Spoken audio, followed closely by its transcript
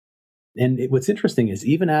And what's interesting is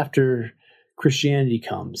even after Christianity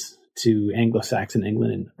comes to Anglo-Saxon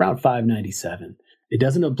England in around 597, it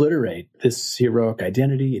doesn't obliterate this heroic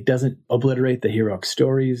identity. It doesn't obliterate the heroic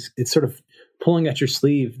stories. It's sort of pulling at your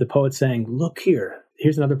sleeve, the poet saying, look here,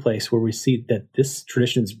 here's another place where we see that this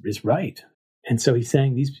tradition is right. And so he's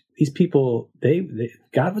saying these people,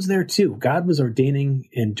 God was there too. God was ordaining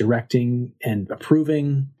and directing and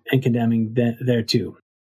approving and condemning there too.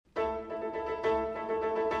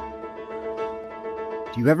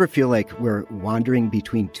 Do you ever feel like we're wandering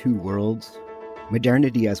between two worlds?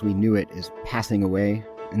 Modernity as we knew it is passing away,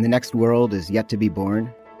 and the next world is yet to be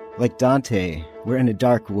born. Like Dante, we're in a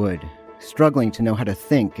dark wood, struggling to know how to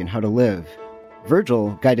think and how to live.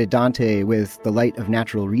 Virgil guided Dante with the light of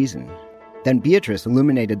natural reason. Then Beatrice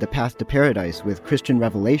illuminated the path to paradise with Christian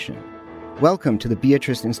revelation. Welcome to the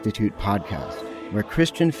Beatrice Institute podcast, where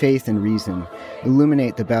Christian faith and reason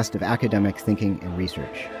illuminate the best of academic thinking and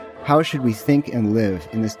research. How should we think and live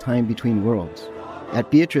in this time between worlds?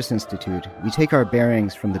 At Beatrice Institute, we take our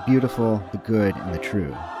bearings from the beautiful, the good, and the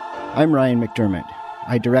true. I'm Ryan McDermott.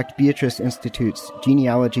 I direct Beatrice Institute's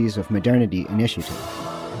Genealogies of Modernity initiative.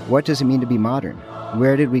 What does it mean to be modern?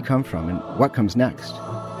 Where did we come from, and what comes next?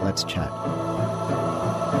 Let's chat.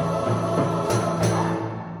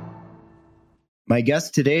 My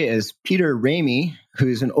guest today is Peter Ramey,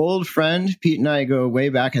 who's an old friend. Pete and I go way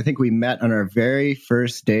back. I think we met on our very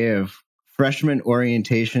first day of freshman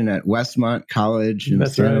orientation at Westmont College in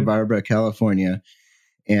Santa Barbara, California.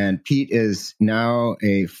 And Pete is now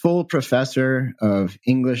a full professor of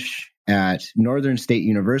English at Northern State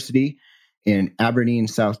University in Aberdeen,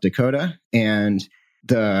 South Dakota, and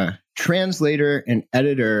the translator and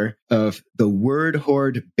editor of the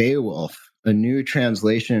Word-Hoard Beowulf, a new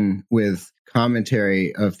translation with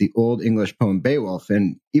commentary of the Old English poem Beowulf.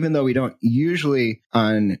 And even though we don't usually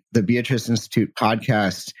on the Beatrice Institute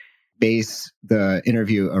podcast base the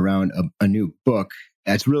interview around a new book,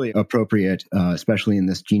 it's really appropriate, especially in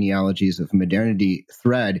this genealogies of modernity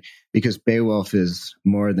thread, because Beowulf is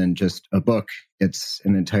more than just a book. It's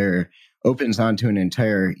opens onto an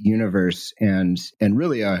entire universe and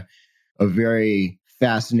really a very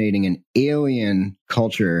fascinating and alien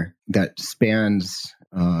culture that spans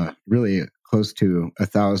really close to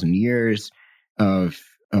 1,000 years of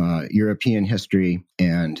European history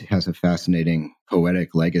and has a fascinating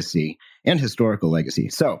poetic legacy and historical legacy.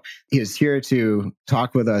 So he is here to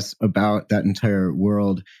talk with us about that entire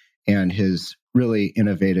world and his really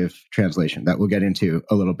innovative translation that we'll get into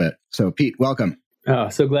a little bit. So Pete, welcome. Oh,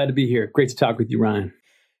 so glad to be here. Great to talk with you, Ryan.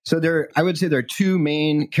 So I would say there are two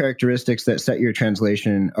main characteristics that set your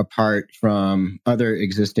translation apart from other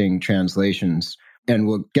existing translations. And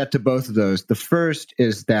we'll get to both of those. The first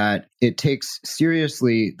is that it takes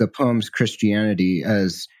seriously the poem's Christianity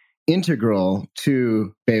as integral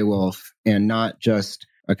to Beowulf and not just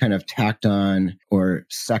a kind of tacked on or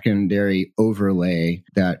secondary overlay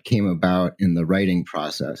that came about in the writing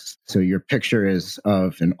process. So your picture is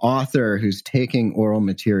of an author who's taking oral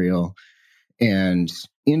material and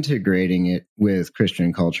integrating it with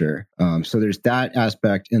Christian culture. So there's that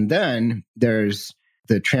aspect. And then there's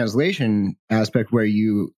the translation aspect where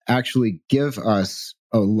you actually give us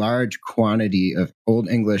a large quantity of Old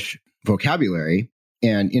English vocabulary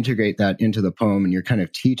and integrate that into the poem. And you're kind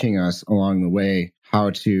of teaching us along the way how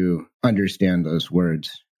to understand those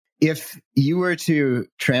words. If you were to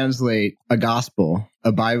translate a gospel,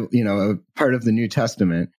 a Bible, a part of the New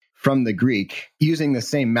Testament from the Greek using the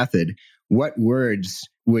same method, what words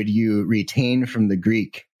would you retain from the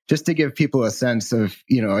Greek? Just to give people a sense of,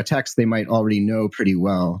 a text they might already know pretty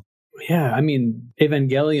well. Yeah, I mean,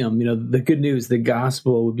 evangelium, the good news, the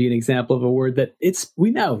gospel would be an example of a word that we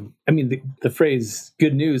know. I mean, the phrase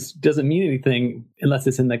good news doesn't mean anything unless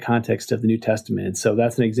it's in the context of the New Testament. And so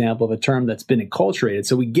that's an example of a term that's been enculturated.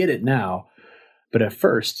 So we get it now. But at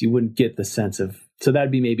first, you wouldn't get the sense of, so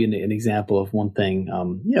that'd be maybe an example of one thing.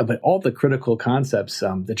 But all the critical concepts,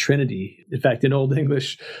 the Trinity. In fact, in Old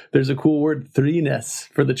English, there's a cool word, threeness,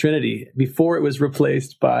 for the Trinity. Before it was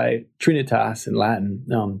replaced by Trinitas in Latin,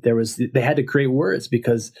 they had to create words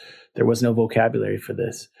because there was no vocabulary for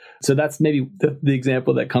this. So that's maybe the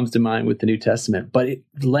example that comes to mind with the New Testament. But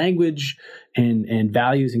language and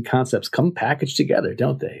values and concepts come packaged together,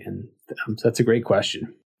 don't they? And so that's a great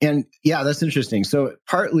question. And yeah, that's interesting. So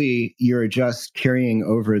partly you're just carrying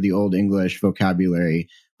over the Old English vocabulary,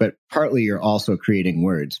 but partly you're also creating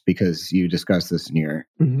words because you discuss this in your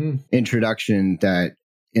introduction that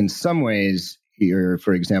in some ways you're,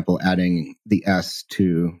 for example, adding the S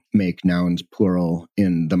to make nouns plural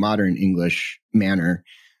in the modern English manner,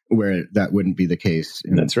 where that wouldn't be the case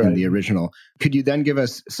in, That's right. in the original. Could you then give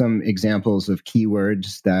us some examples of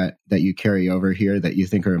keywords that you carry over here that you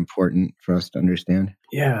think are important for us to understand?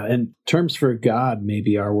 Yeah, and terms for God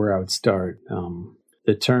maybe are where I would start.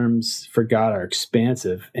 The terms for God are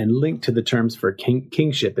expansive and linked to the terms for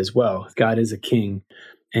kingship as well. God is a king,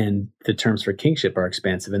 and the terms for kingship are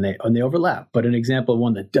expansive, and they overlap. But an example of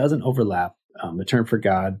one that doesn't overlap, the term for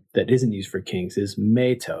God that isn't used for kings is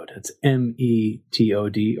metod. It's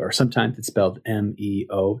metod, or sometimes it's spelled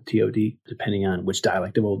meotod, depending on which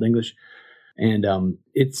dialect of Old English. And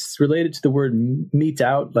it's related to the word mete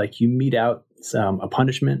out, like you mete out a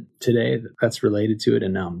punishment today. That's related to it.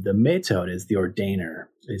 And the metod is the ordainer,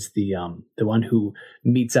 is the one who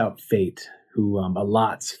metes out fate, who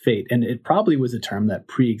allots fate. And it probably was a term that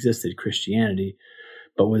pre-existed Christianity,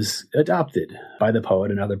 but was adopted by the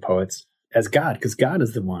poet and other poets as God, because God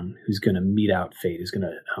is the one who's going to mete out fate, who's going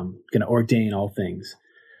to ordain all things.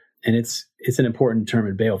 And it's an important term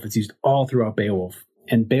in Beowulf. It's used all throughout Beowulf.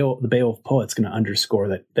 And the Beowulf poet's going to underscore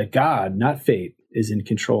that God, not fate, is in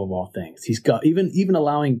control of all things. He's got even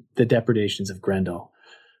allowing the depredations of Grendel.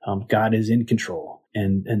 God is in control,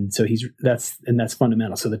 and so that's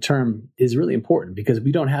fundamental. So the term is really important because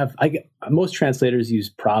we don't have. Most translators use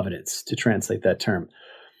providence to translate that term,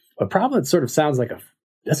 but providence sort of sounds like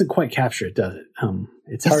doesn't quite capture it, does it?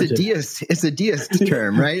 It's hard. It's a deist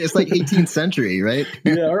term, right? It's like 18th century, right?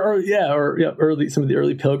 Early some of the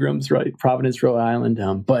early pilgrims, right? Providence, Rhode Island,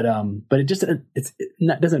 but it just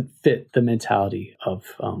doesn't fit the mentality of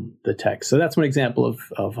the text. So that's one example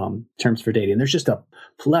of terms for deity, and there's just a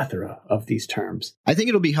plethora of these terms. I think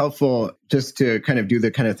it'll be helpful just to kind of do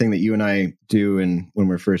the kind of thing that you and I do when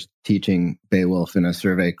we're first teaching Beowulf in a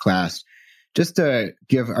survey class. Just to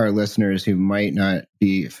give our listeners who might not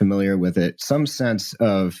be familiar with it some sense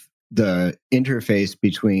of the interface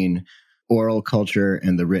between oral culture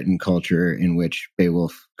and the written culture in which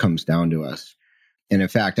Beowulf comes down to us. And in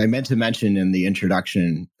fact, I meant to mention in the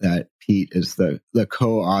introduction that Pete is the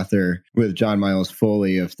co-author with John Miles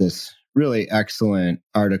Foley of this really excellent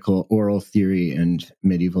article, Oral Theory and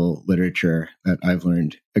Medieval Literature, that I've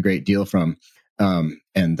learned a great deal from.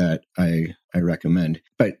 And that I recommend.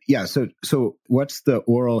 But yeah, so what's the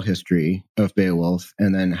oral history of Beowulf,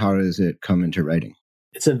 and then how does it come into writing?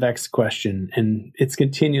 It's a vexed question, and it's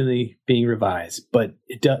continually being revised. But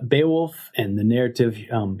Beowulf and the narrative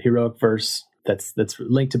heroic verse that's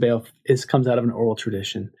linked to Beowulf comes out of an oral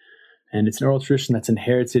tradition, and it's an oral tradition that's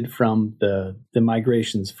inherited from the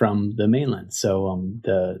migrations from the mainland. So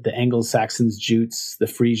the Anglo-Saxons, Jutes, the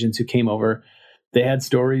Frisians who came over. They had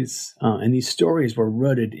stories, and these stories were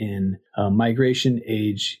rooted in migration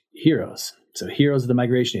age heroes. So heroes of the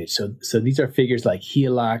migration age. So these are figures like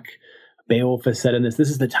Higelac. Beowulf is set in this. This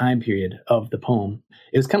is the time period of the poem.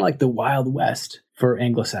 It was kind of like the Wild West for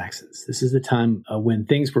Anglo-Saxons. This is the time when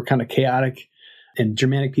things were kind of chaotic and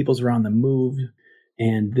Germanic peoples were on the move.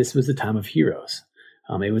 And this was the time of heroes.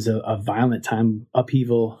 It was a violent time,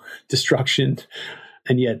 upheaval, destruction.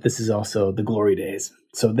 And yet this is also the glory days.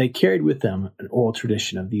 So they carried with them an oral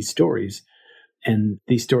tradition of these stories. And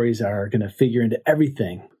these stories are going to figure into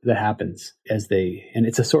everything that happens and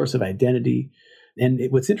it's a source of identity. And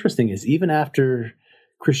what's interesting is even after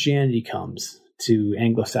Christianity comes to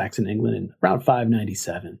Anglo-Saxon England in around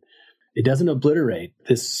 597, it doesn't obliterate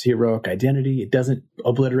this heroic identity. It doesn't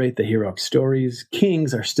obliterate the heroic stories.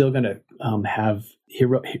 Kings are still going to have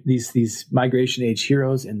these migration age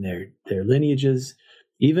heroes in their lineages.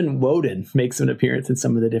 Even Woden makes an appearance in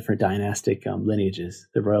some of the different dynastic lineages,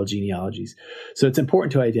 the royal genealogies. So it's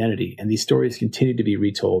important to identity, and these stories continue to be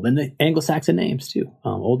retold. And the Anglo-Saxon names, too.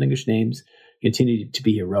 Old English names continue to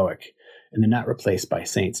be heroic, and they're not replaced by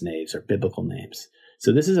saints' names or biblical names.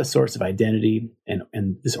 So this is a source of identity,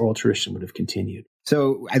 and this oral tradition would have continued.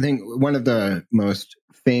 So I think one of the most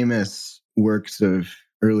famous works of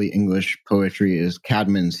early English poetry is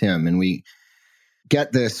Caedmon's Hymn, and we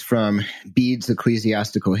get this from Bede's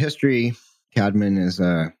Ecclesiastical History. Caedmon is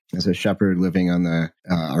a shepherd living on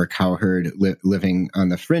or cowherd living on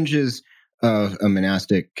the fringes of a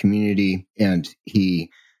monastic community, and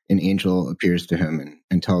an angel appears to him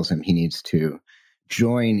and tells him he needs to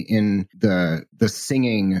join in the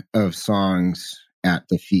singing of songs at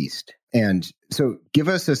the feast. And so give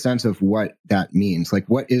us a sense of what that means. Like,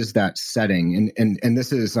 what is that setting? And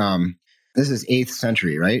this is 8th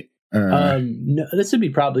century, right? No, this would be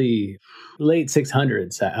probably late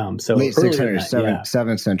 600s. So late 600s,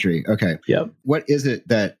 7th century. Okay. Yep. What is it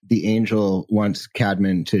that the angel wants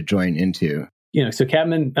Caedmon to join into? So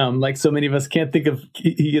Cadman, like so many of us, can't think of,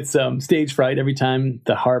 he gets stage fright every time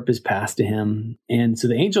the harp is passed to him. And so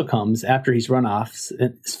the angel comes after he's run off.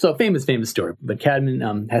 So famous story. But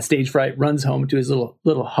Cadman has stage fright, runs home to his little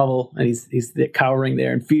hovel, and he's cowering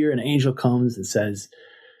there in fear. And an angel comes and says,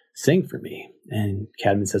 "Sing for me." And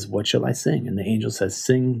Cadman says, "What shall I sing?" And the angel says,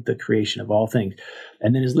 "Sing the creation of all things."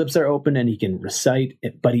 And then his lips are open and he can recite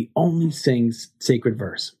it, but he only sings sacred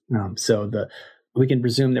verse. We can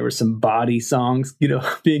presume there were some body songs,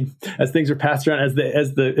 being as things were passed around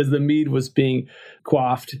as the mead was being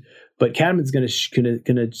quaffed. But Cadman's going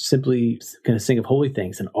to simply sing of holy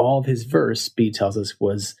things, and all of his verse, Bede tells us,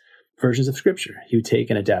 was versions of Scripture. He would take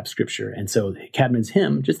and adapt Scripture, and so Cadman's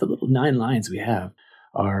hymn, just the little 9 lines we have,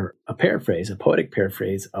 are a poetic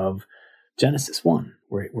paraphrase of Genesis 1,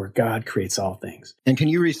 where God creates all things. And can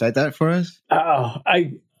you recite that for us?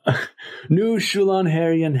 Nu Shulan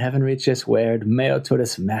Herian heaven reaches word, meo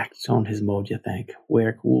todes macht on his mod you think,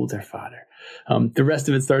 where cool their father. The rest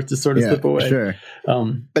of it starts to sort of slip away. Sure.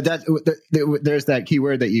 But there's that key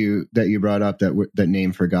word that you brought up, that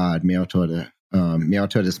name for God, meo todes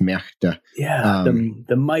machte. Yeah,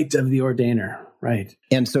 the might of the ordainer, right?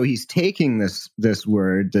 And so he's taking this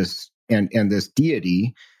word, and this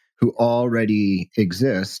deity who already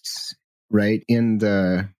exists, right, in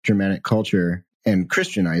the Germanic culture, and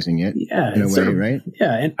Christianizing it in a way, right?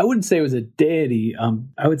 Yeah, and I wouldn't say it was a deity.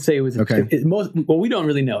 I would say it was we don't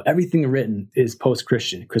really know. Everything written is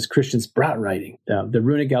post-Christian because Christians brought writing. The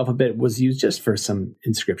runic alphabet was used just for some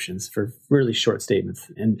inscriptions, for really short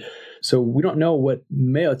statements. And so we don't know what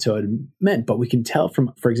meotod meant, but we can tell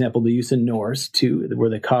from, for example, the use in Norse, too, where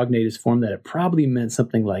the cognate is formed, that it probably meant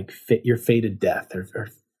something like your fated death, or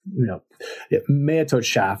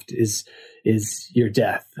meotodsschaft is your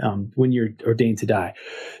death, when you're ordained to die.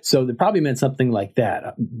 So it probably meant something like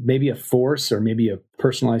that, maybe a force, or maybe a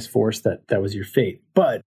personalized force that was your fate.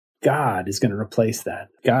 But God is going to replace that.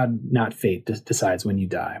 God, not fate, decides when you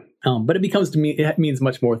die. But it means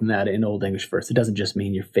much more than that in Old English verse. It doesn't just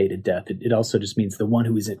mean your fated death. It also just means the one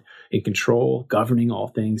who is in control, governing all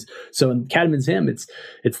things. So in Cadman's hymn, it's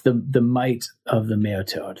the might of the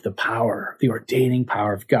meotod, the power, the ordaining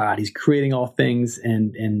power of God. He's creating all things,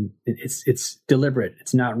 and it's deliberate.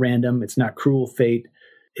 It's not random. It's not cruel fate.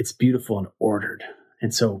 It's beautiful and ordered.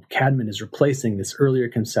 And so Cadman is replacing this earlier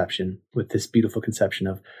conception with this beautiful conception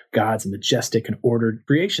of God's majestic and ordered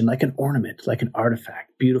creation, like an ornament, like an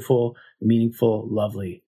artifact, beautiful, meaningful,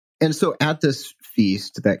 lovely. And so at this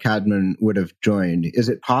feast that Cadman would have joined, is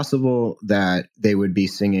it possible that they would be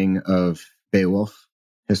singing of Beowulf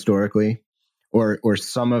historically, or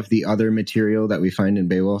some of the other material that we find in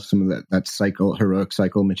Beowulf, some of that heroic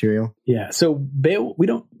cycle material? Yeah. So we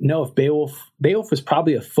don't know if Beowulf was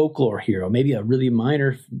probably a folklore hero, maybe a really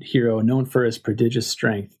minor hero known for his prodigious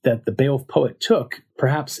strength that the Beowulf poet took,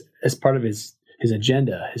 perhaps as part of his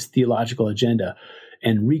agenda, his theological agenda,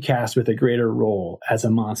 and recast with a greater role as a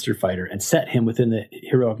monster fighter and set him within the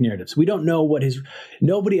heroic narratives. We don't know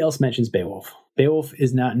nobody else mentions Beowulf. Beowulf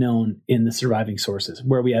is not known in the surviving sources,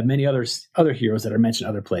 where we have many other heroes that are mentioned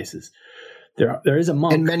other places. There is a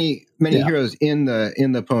monk, and many heroes in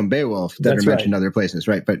the poem Beowulf that are mentioned other places,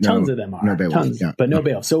 right? But tons of them are no Beowulf, but no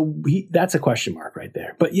Beowulf. So that's a question mark right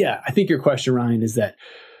there. But yeah, I think your question, Ryan, is that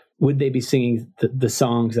would they be singing the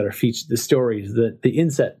songs that are featured, the stories, the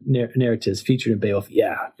inset narratives featured in Beowulf?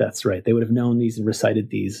 Yeah, that's right. They would have known these and recited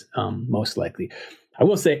these, most likely. I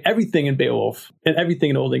will say everything in Beowulf and everything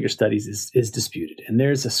in Old English studies is disputed. And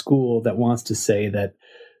there's a school that wants to say that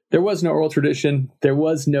there was no oral tradition. There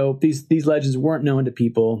was these legends weren't known to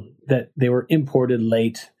people, that they were imported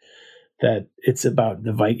late, that it's about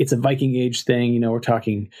it's a Viking Age thing. We're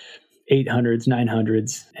talking 800s,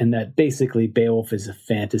 900s, and that basically Beowulf is a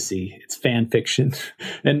fantasy. It's fan fiction.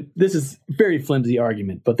 And this is a very flimsy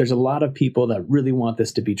argument, but there's a lot of people that really want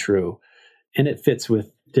this to be true. And it fits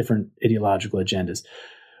with different ideological agendas.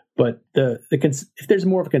 But if there's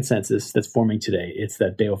more of a consensus that's forming today, it's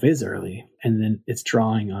that Beowulf is early, and then it's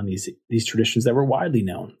drawing on these traditions that were widely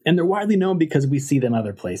known. And they're widely known because we see them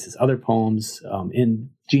other places, other poems, in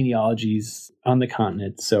genealogies on the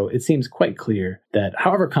continent. So it seems quite clear that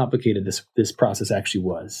however complicated this process actually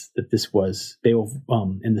was, that this was Beowulf,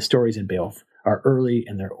 and the stories in Beowulf are early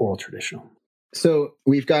and they're oral traditional. So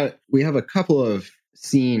we have a couple of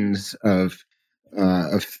scenes of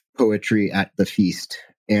poetry at the feast.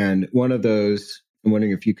 And one of those, I'm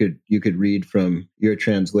wondering if you could read from your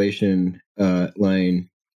translation, line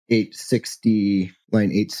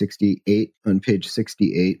 868 on page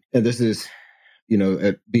 68. And this is,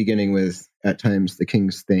 beginning with "at times the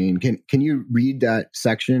king's thane." Can you read that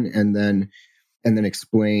section and then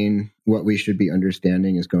explain what we should be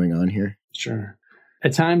understanding is going on here? Sure.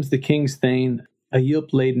 At times the king's thane, a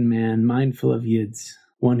yelp-laden man, mindful of yids,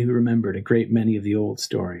 one who remembered a great many of the old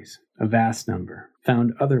stories, a vast number,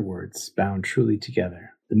 found other words bound truly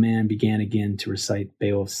together. The man began again to recite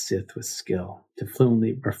Beowulf's Sith with skill, to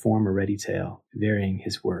fluently perform a ready tale, varying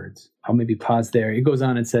his words. I'll maybe pause there. It goes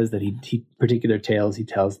on and says that he particular tales, he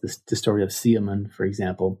tells the story of Siamon, for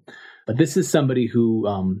example. But this is somebody who,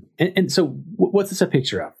 so what's this a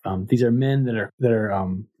picture of? These are men that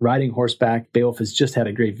are riding horseback. Beowulf has just had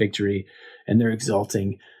a great victory, and they're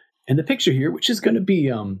exulting. And the picture here, which is going to be,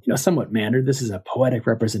 somewhat mannered. This is a poetic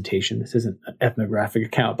representation. This isn't an ethnographic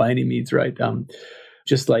account by any means, right?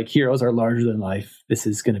 Just like heroes are larger than life, this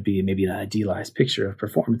is going to be maybe an idealized picture of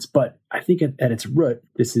performance. But I think at its root,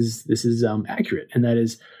 this is accurate, and that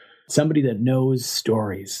is somebody that knows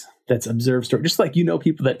stories, that's observed stories. Just like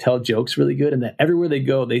people that tell jokes really good, and that everywhere they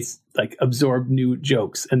go, they like absorb new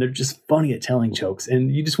jokes, and they're just funny at telling jokes,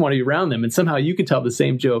 and you just want to be around them. And somehow you can tell the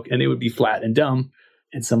same joke, and it would be flat and dumb,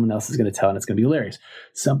 and someone else is going to tell, and it's going to be hilarious.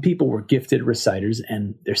 Some people were gifted reciters,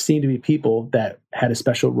 and there seemed to be people that had a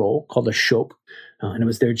special role called a shop, and it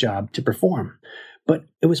was their job to perform. But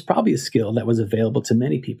it was probably a skill that was available to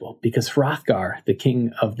many people, because Hrothgar, the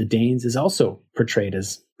king of the Danes, is also portrayed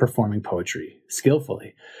as performing poetry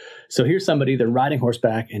skillfully. So here's somebody, they're riding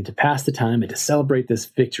horseback, and to pass the time and to celebrate this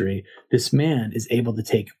victory, this man is able to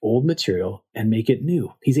take old material and make it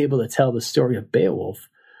new. He's able to tell the story of Beowulf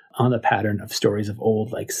on the pattern of stories of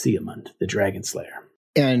old, like Siamund, the dragon slayer.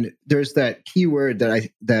 And there's that key word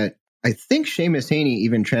that I think Seamus Haney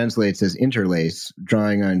even translates as interlace,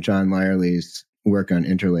 drawing on John Lyerly's work on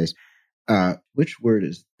interlace. Which word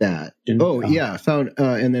is that? Found,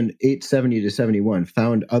 and then 870 to 71,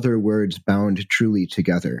 found other words bound truly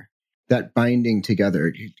together. That binding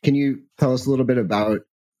together. Can you tell us a little bit about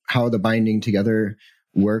how the binding together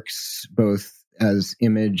works, both as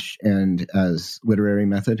image and as literary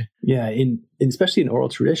method? Yeah, especially in oral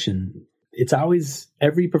tradition, it's always,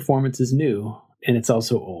 every performance is new, and it's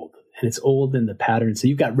also old. And it's old in the pattern. So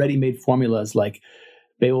you've got ready-made formulas like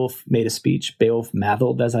Beowulf made a speech, Beowulf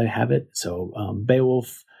mathled as I have it. So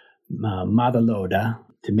Beowulf mathaloda,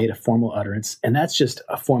 to made a formal utterance. And that's just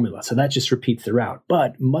a formula. So that just repeats throughout.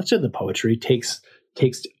 But much of the poetry takes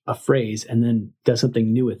a phrase and then does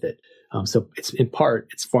something new with it. So it's in part,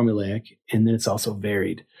 it's formulaic, and then it's also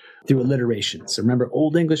varied through alliteration. So remember,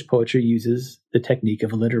 Old English poetry uses the technique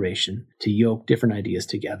of alliteration to yoke different ideas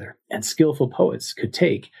together. And skillful poets could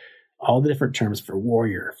take all the different terms for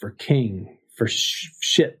warrior, for king, for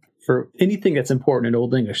ship, for anything that's important in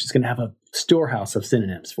Old English. It's going to have a storehouse of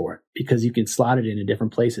synonyms for it, because you can slot it in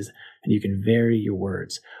different places and you can vary your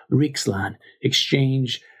words. Riksland,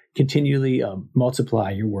 exchange, continually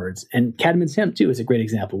multiply your words. And Cadman's Hymn, too, is a great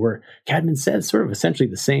example where Cadman says sort of essentially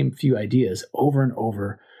the same few ideas over and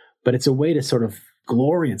over, but it's a way to sort of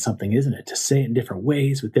glory in something, isn't it? To say it in different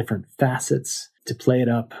ways with different facets, to play it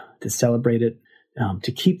up, to celebrate it,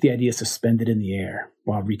 to keep the idea suspended in the air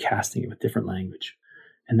while recasting it with different language.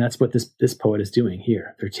 And that's what this poet is doing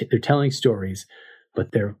here. They're telling stories,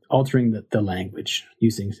 but they're altering the language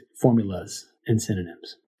using formulas and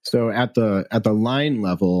synonyms. So at the line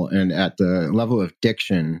level and at the level of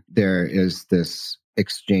diction, there is this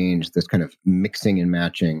exchange, this kind of mixing and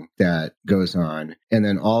matching that goes on. And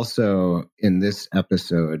then also in this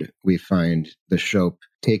episode, we find the Shope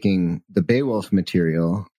taking the Beowulf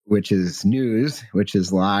material, which is news, which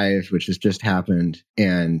is live, which has just happened,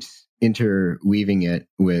 and interweaving it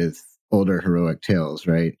with older heroic tales,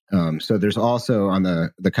 right? So there's also on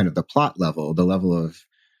the kind of the plot level, the level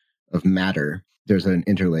of matter, there's an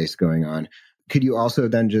interlace going on. Could you also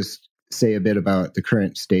then just say a bit about the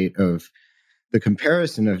current state of the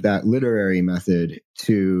comparison of that literary method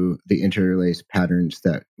to the interlace patterns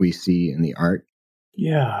that we see in the art?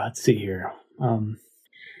 Yeah, let's see here.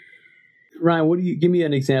 Ryan, give me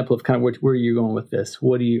an example of kind of where you're going with this?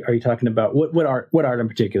 Are you talking about? What art in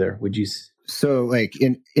particular would you? So like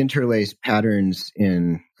in interlace patterns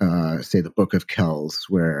in, say, the Book of Kells,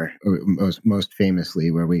 where most famously,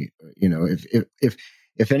 where we,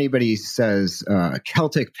 if anybody says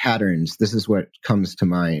Celtic patterns, this is what comes to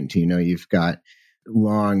mind. You've got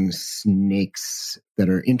long snakes that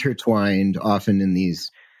are intertwined, often in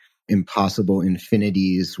these impossible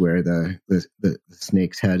infinities where the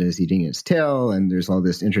snake's head is eating its tail, and there's all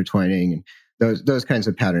this intertwining and those kinds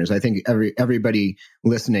of patterns. I think everybody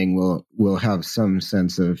listening will have some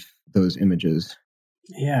sense of those images.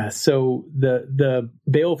 Yeah. So the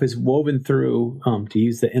Beowulf is woven through, to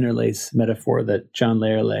use the interlace metaphor that John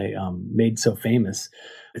Lyerly made so famous.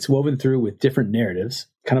 It's woven through with different narratives,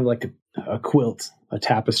 kind of like a quilt, a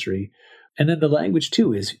tapestry, And then the language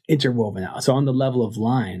too is interwoven out. So on the level of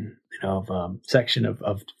line, of section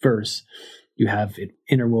of verse, you have it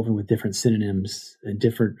interwoven with different synonyms and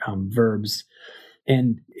different verbs.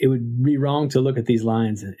 And it would be wrong to look at these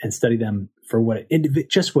lines and study them for what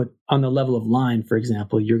on the level of line, for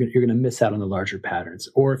example, you're going to miss out on the larger patterns.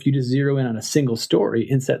 Or if you just zero in on a single story,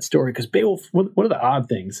 inset story, because Beowulf, one of the odd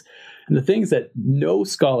things, and the things that no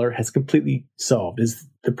scholar has completely solved, is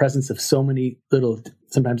the presence of so many little,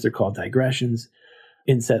 sometimes they're called digressions,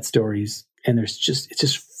 inset stories, and it's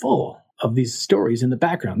just full of these stories in the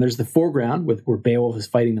background. There's the foreground where Beowulf is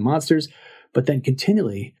fighting the monsters, but then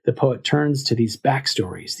continually the poet turns to these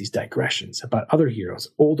backstories, these digressions about other heroes,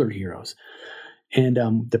 older heroes. And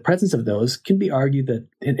the presence of those can be argued that,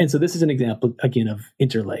 and so this is an example, again, of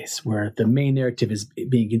interlace, where the main narrative is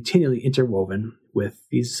being continually interwoven with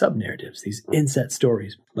these sub-narratives, these inset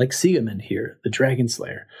stories, like Siegmund here, the dragon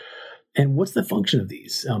slayer. And what's the function of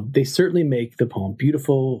these? They certainly make the poem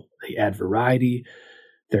beautiful, they add variety,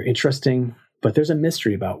 they're interesting, but there's a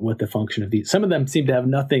mystery about what the function of these. Some of them seem to have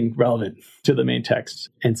nothing relevant to the main text.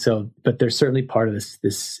 And so, but they're certainly part of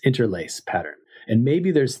this interlace pattern. And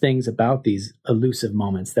maybe there's things about these elusive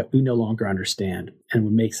moments that we no longer understand and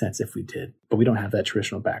would make sense if we did, but we don't have that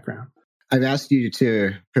traditional background. I've asked you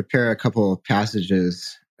to prepare a couple of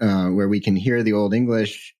passages where we can hear the Old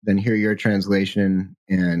English, then hear your translation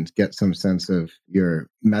and get some sense of your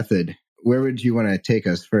method. Where would you want to take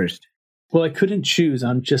us first? Well, I couldn't choose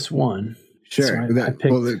on just one. Sure. So I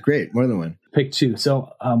picked, great. More than one. Pick two.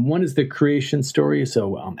 So one is the creation story.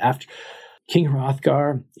 So after King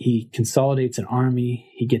Hrothgar, he consolidates an army,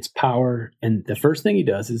 he gets power, and the first thing he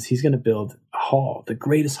does is he's going to build a hall, the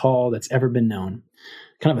greatest hall that's ever been known,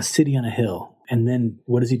 kind of a city on a hill. And then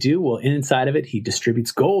what does he do? Well, inside of it, he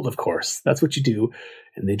distributes gold, of course. That's what you do.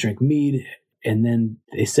 And they drink mead, and then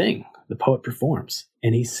they sing. The poet performs,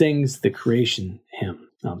 and he sings the creation hymn.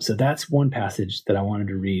 So that's one passage that I wanted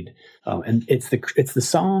to read. And it's the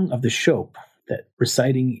song of the Shope that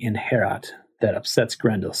reciting in Herat that upsets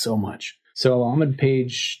Grendel so much. So I'm on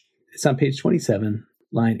page 27,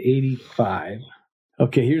 line 85.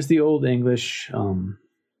 Okay, here's the Old English.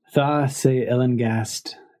 Tha se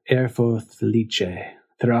elengast erfoth liche,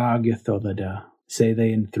 thrag tholada, say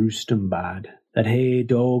they in thrustum bad, that he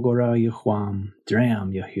dogora yuhwam,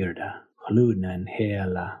 dram yuhirda, hludna and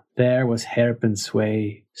heala. There was herpen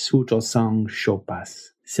sway, swutel song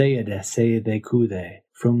shopas, sayede kude,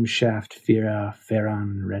 from shaft fira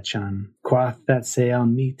feran rechan, quath that seal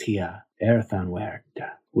metia, erthan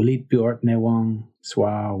werkta, wilit bjort newang,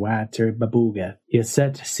 swa water babugeth,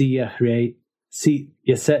 yeset siya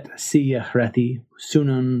hreti,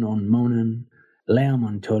 sunan on monan,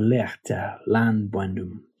 leamon to lechta land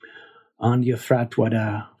bwendum, on ye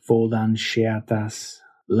fratwada, foldan sheatas,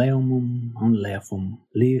 leomum on lefum,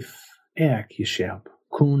 leaf erk yeshep,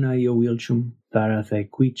 kuna yowilchum, tharathe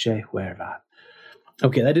quiche huervat.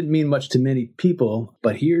 Okay, that didn't mean much to many people,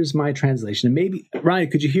 but here's my translation. And maybe, Ryan,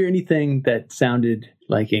 could you hear anything that sounded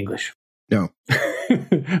like English? No.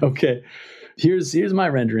 Okay, here's my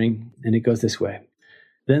rendering, and it goes this way.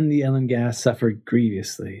 Then the Elengast suffered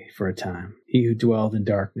grievously for a time, he who dwelled in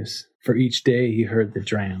darkness. For each day he heard the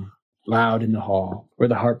dram, loud in the hall, where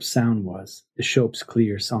the harp's sound was, the Shope's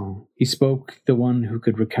clear song. He spoke, the one who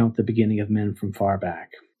could recount the beginning of men from far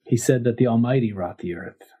back. He said that the Almighty wrought the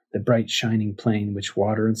earth, the bright shining plain which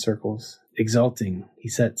water encircles. Exulting, he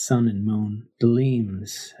set sun and moon,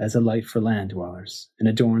 gleams as a light for land dwellers, and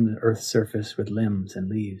adorned the earth's surface with limbs and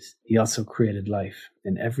leaves. He also created life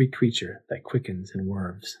in every creature that quickens and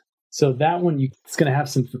whirrs. So that one, it's going to have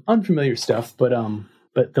some unfamiliar stuff, but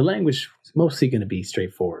the language is mostly going to be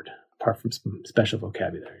straightforward, apart from some special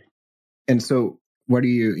vocabulary. And so what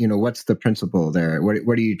do what's the principle there?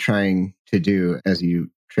 What are you trying to do as you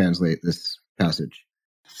translate this passage?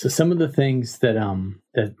 So some of the things that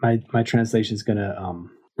my translation is going to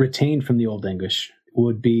retain from the Old English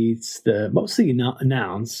would be mostly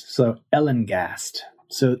nouns. So Elengast.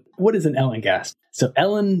 So what is an Elengast? So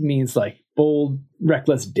Ellen means like bold,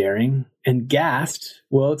 reckless, daring, and gast.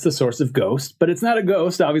 Well, it's the source of ghost, but it's not a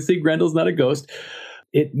ghost. Obviously, Grendel's not a ghost.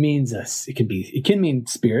 It means it can mean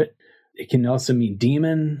spirit. It can also mean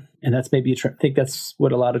demon, and that's maybe I think that's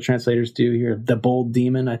what a lot of translators do here. The bold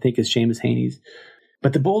demon, I think, is Seamus Heaney's.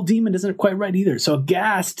 But the bold demon isn't quite right either. So a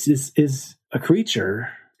ghast is a creature,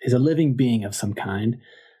 is a living being of some kind,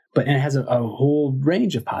 and it has a whole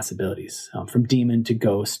range of possibilities, from demon to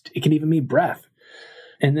ghost. It can even mean breath.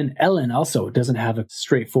 And then Ellen also doesn't have a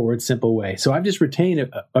straightforward, simple way. So I've just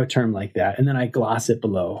retained a term like that, and then I gloss it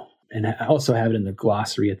below. And I also have it in the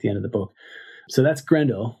glossary at the end of the book. So that's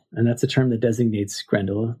Grendel, and that's a term that designates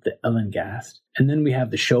Grendel, the Ellengast. And then we have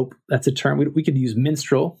the Shope. That's a term we could use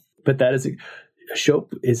minstrel, but that is a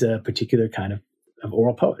Shope is a particular kind of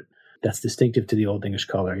oral poet that's distinctive to the Old English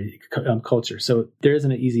culture. So there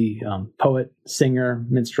isn't an easy poet, singer,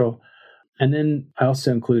 minstrel. And then I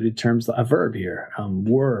also included terms, a verb here,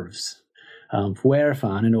 werves.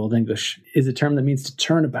 Werfan in Old English is a term that means to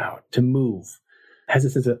turn about, to move, has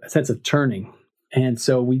a sense of turning. And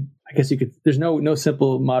so I guess there's no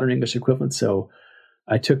simple modern English equivalent. So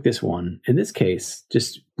I took this one, in this case,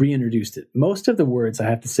 just reintroduced it. Most of the words, I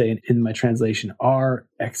have to say, in my translation are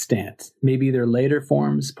extant. Maybe they're later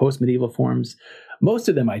forms, post-medieval forms. Most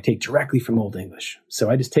of them I take directly from Old English. So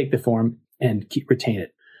I just take the form and retain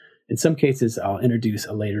it. In some cases, I'll introduce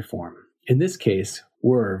a later form. In this case,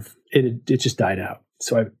 werve, it just died out.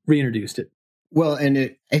 So I reintroduced it. Well, and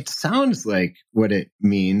it sounds like what it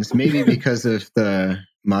means, maybe because of the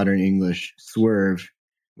modern English swerve,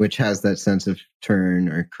 which has that sense of turn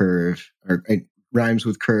or curve, or it rhymes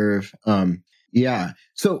with curve. Yeah.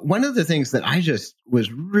 So one of the things that I just was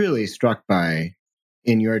really struck by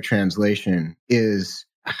in your translation is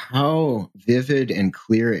how vivid and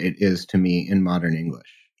clear it is to me in modern English.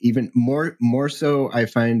 Even more so, I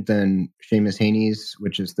find, than Seamus Heaney's,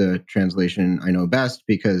 which is the translation I know best,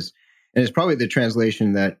 because, and it's probably the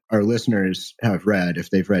translation that our listeners have read if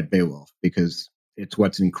they've read Beowulf, because it's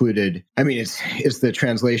what's included. I mean, it's the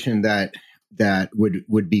translation that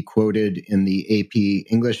would be quoted in the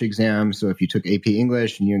AP English exam. So if you took AP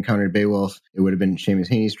English and you encountered Beowulf, it would have been Seamus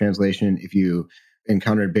Heaney's translation. If you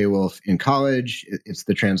encountered Beowulf in college, it's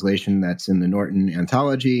the translation that's in the Norton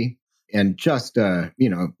Anthology. And just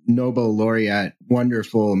Nobel laureate,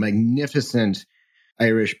 wonderful, magnificent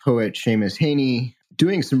Irish poet Seamus Heaney,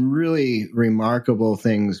 doing some really remarkable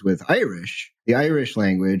things with the Irish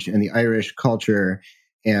language and the Irish culture,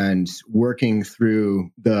 and working through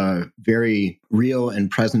the very real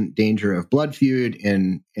and present danger of blood feud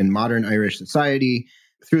in modern Irish society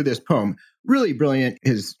through this poem. Really brilliant.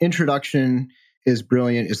 His introduction is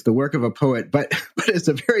brilliant. It's the work of a poet, but it's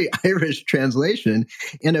a very Irish translation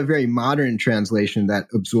and a very modern translation that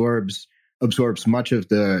absorbs much of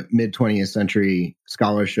the mid-20th century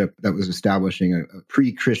scholarship that was establishing a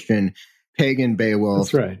pre-Christian pagan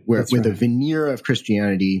Beowulf. That's right. With a veneer of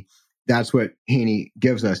Christianity. That's what Heaney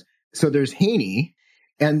gives us. So there's Heaney,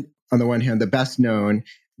 and on the one hand, the best known.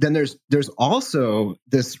 Then there's also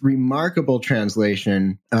this remarkable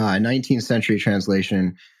translation, 19th century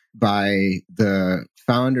translation by the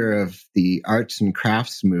founder of the arts and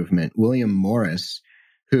crafts movement, William Morris,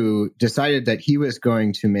 who decided that he was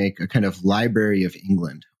going to make a kind of library of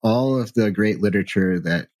England, all of the great literature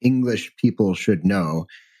that English people should know.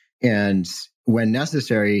 And when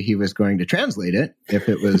necessary, he was going to translate it if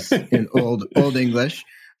it was in old English.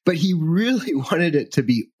 But he really wanted it to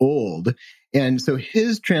be old. And so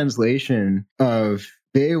his translation of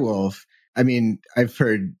Beowulf, I mean, I've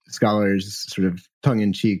heard scholars sort of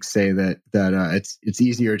tongue-in-cheek say that it's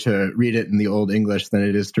easier to read it in the Old English than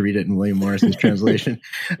it is to read it in William Morris's translation.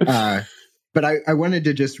 But I wanted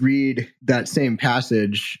to just read that same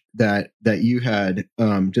passage that you had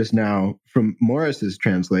just now from Morris's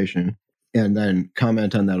translation, and then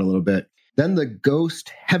comment on that a little bit. Then the ghost,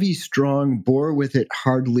 heavy strong, bore with it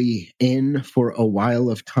hardly in for a while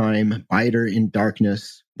of time, bider in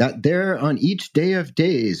darkness, that there on each day of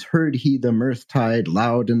days heard he the mirth tide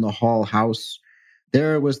loud in the hall house.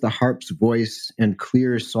 There was the harp's voice and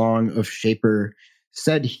clear song of shaper.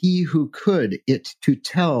 Said he who could it to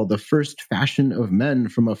tell the first fashion of men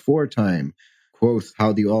from aforetime, quoth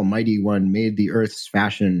how the Almighty One made the earth's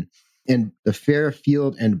fashion, and the fair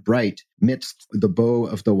field and bright midst the bow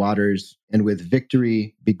of the waters, and with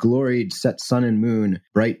victory begloried set sun and moon,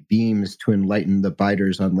 bright beams to enlighten the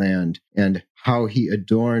biders on land, and how he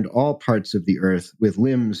adorned all parts of the earth with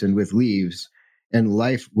limbs and with leaves, and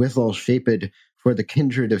life withal shaped for the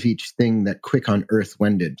kindred of each thing that quick on earth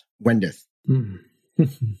wendeth. Mm.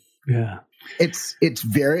 Yeah. It's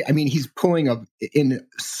very, I mean, he's pulling up in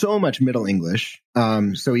so much Middle English.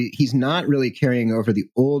 So he's not really carrying over the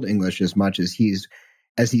Old English as much as he's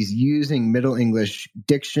using Middle English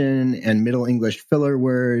diction and Middle English filler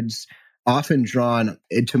words, often drawn,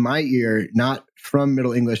 to my ear, not from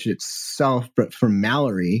Middle English itself, but from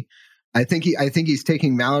Mallory. I think he's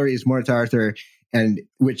taking Mallory's Morte Arthur, and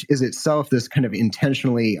which is itself this kind of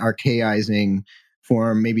intentionally archaizing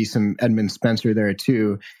form, maybe some Edmund Spencer there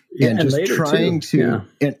too, and just trying to,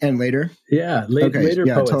 and later. Yeah, later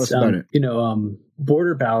yeah, poets. Tell us about it.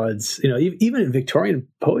 Border ballads, even in Victorian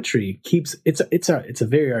poetry it's a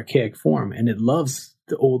very archaic form, and it loves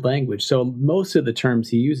the old language. So most of the terms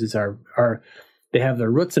he uses are They have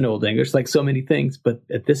their roots in Old English, like so many things, but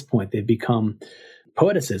at this point they've become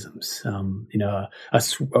poeticisms,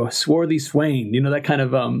 a swarthy swain, that kind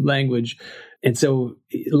of language. And so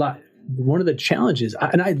one of the challenges,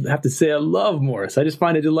 and I have to say, I love Morris. I just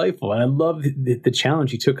find it delightful. And I love the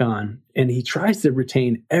challenge he took on. And he tries to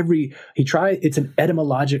retain it's an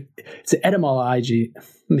etymology.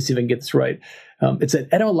 Let me see if I can get this right. It's an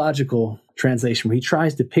etymological translation where he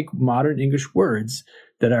tries to pick modern English words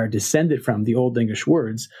that are descended from the Old English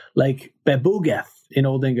words, like babugeth in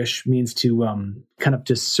Old English means to kind of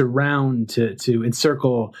to surround, to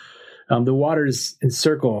encircle. The waters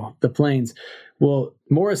encircle the plains. Well,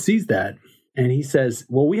 Morris sees that and he says,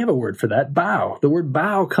 well, we have a word for that, bow. The word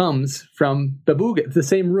bow comes from babugeth, the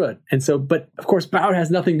same root. And so, but of course, bow has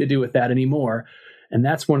nothing to do with that anymore. And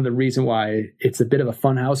that's one of the reasons why it's a bit of a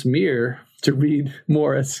funhouse mirror to read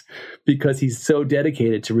Morris, because he's so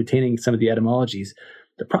dedicated to retaining some of the etymologies.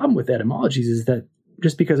 The problem with etymologies is that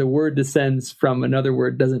just because a word descends from another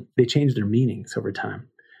word they change their meanings over time,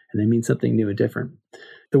 and they mean something new and different.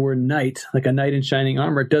 The word knight, like a knight in shining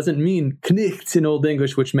armor, doesn't mean knecht in Old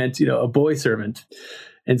English, which meant, a boy servant.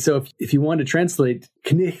 And so if you wanted to translate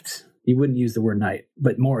knecht, you wouldn't use the word knight,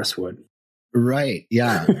 but Morris would. Right.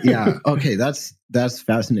 Yeah. Yeah. Okay. That's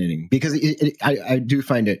fascinating, because I do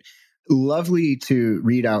find it lovely to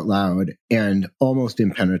read out loud and almost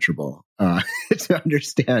impenetrable to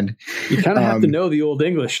understand. You kind of have to know the Old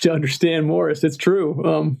English to understand Morris. It's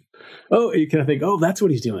true. You kind of think, that's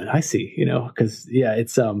what he's doing. I see, because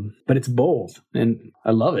it's but it's bold, and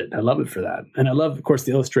I love it. I love it for that, and I love, of course,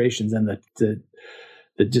 the illustrations and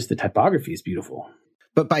the typography is beautiful.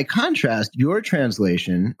 But by contrast, your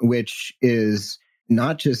translation, which is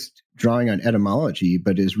not just drawing on etymology,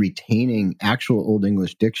 but is retaining actual Old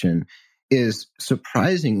English diction, is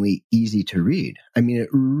surprisingly easy to read. I mean, it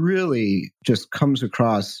really just comes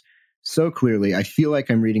across so clearly. I feel like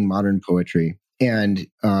I'm reading modern poetry, and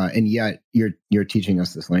yet you're teaching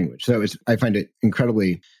us this language. So I find it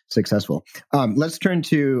incredibly successful. Let's turn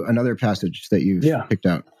to another passage that you've picked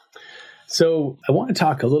out. So I want to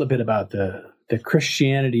talk a little bit about the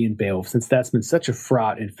Christianity in Beowulf, since that's been such a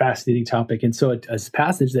fraught and fascinating topic. And so a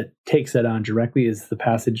passage that takes that on directly is the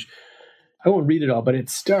passage, I won't read it all, but it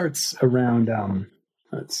starts around,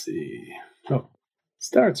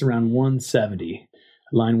 starts around 170,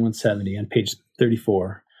 line 170 on page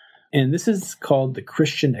 34. And this is called the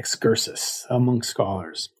Christian excursus among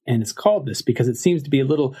scholars. And it's called this because it seems to be a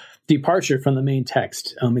little departure from the main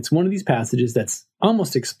text. It's one of these passages that's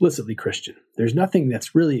almost explicitly Christian. There's nothing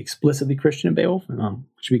that's really explicitly Christian in Beowulf,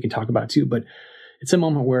 which we can talk about too, but it's a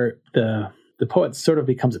moment where the poet sort of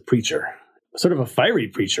becomes a preacher, sort of a fiery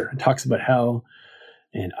preacher, and talks about hell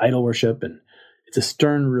and idol worship, and it's a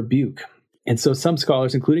stern rebuke. And so some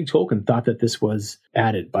scholars, including Tolkien, thought that this was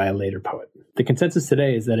added by a later poet. The consensus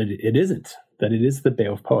today is that it isn't, that it is the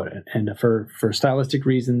Beowulf poet. And for stylistic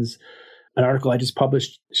reasons, an article I just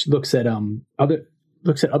published looks at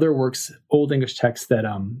other works, Old English texts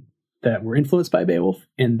that were influenced by Beowulf,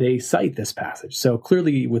 and they cite this passage. So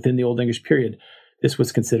clearly within the Old English period, this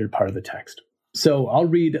was considered part of the text. So I'll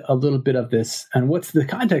read a little bit of this. And what's the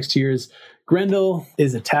context here is Grendel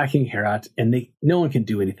is attacking Heorot, and no one can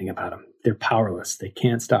do anything about him. They're powerless. They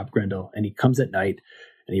can't stop Grendel. And he comes at night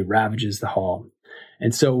and he ravages the hall.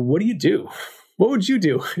 And so what do you do? What would you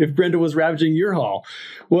do if Grendel was ravaging your hall?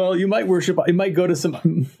 Well, you might go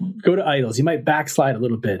to idols. You might backslide a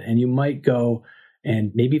little bit, and you might go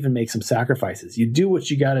and maybe even make some sacrifices. You do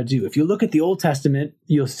what you got to do. If you look at the Old Testament,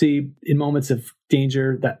 you'll see in moments of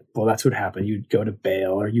danger that's what happened. You'd go to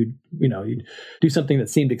Baal, or you'd do something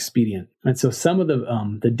that seemed expedient. And so some of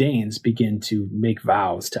the Danes begin to make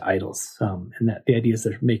vows to idols, and that the idea is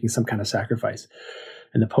they're making some kind of sacrifice.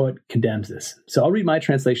 And the poet condemns this. So I'll read my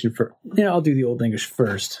translation I'll do the Old English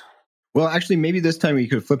first. Well, actually, maybe this time you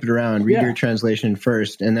could flip it around, read your translation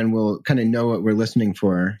first, and then we'll kind of know what we're listening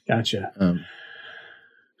for. Gotcha.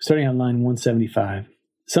 Starting on line 175.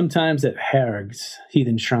 Sometimes at Hareg's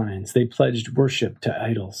heathen shrines, they pledged worship to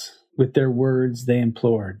idols. With their words, they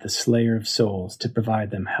implored the slayer of souls to provide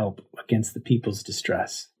them help against the people's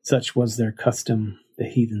distress. Such was their custom, the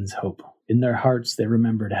heathens' hope. In their hearts, they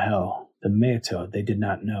remembered hell. The Meatod they did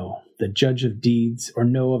not know, the judge of deeds, or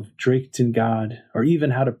know of Draked in God, or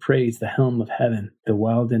even how to praise the helm of heaven, the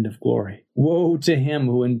wild end of glory. Woe to him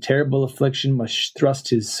who in terrible affliction must thrust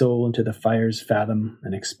his soul into the fire's fathom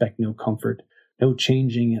and expect no comfort, no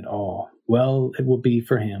changing at all. Well it will be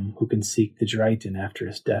for him who can seek the Dryden after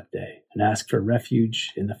his death day and ask for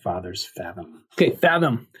refuge in the Father's fathom. Okay,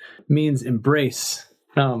 fathom means embrace.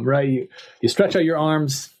 right? You stretch out your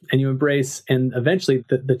arms and you embrace, and eventually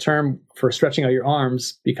the term for stretching out your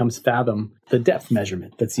arms becomes fathom, the depth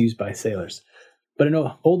measurement that's used by sailors. But in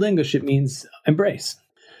Old English, it means embrace.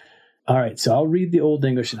 All right, so I'll read the Old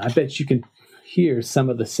English, and I bet you can hear some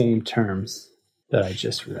of the same terms that I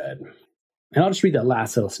just read. And I'll just read that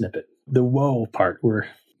last little snippet, the woe part where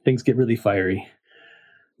things get really fiery.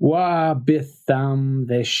 Wa bitham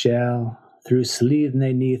they shall through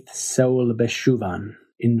slithne neath soul beshuvan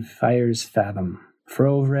in fire's fathom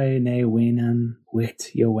frovre ne winan wit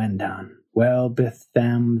yowendan well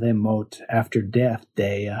bitham they mote after death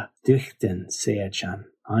day dichten seachan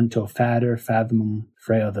unto fader fathom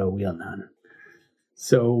freotho wilnan.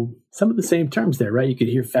 So some of the same terms there, right? You could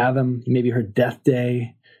hear fathom, you maybe heard death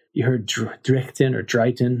day, you heard drichten or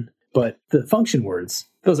drighten, but the function words,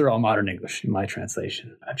 those are all modern English in my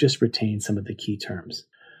translation. I've just retained some of the key terms.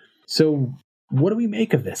 So what do we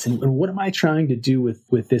make of this? And what am I trying to do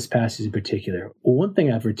with this passage in particular? Well, one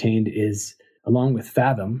thing I've retained is along with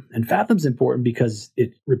fathom, and fathom's important because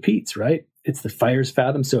it repeats, right? It's the fire's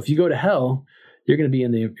fathom. So if you go to hell, you're going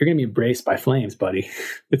to be embraced by flames, buddy.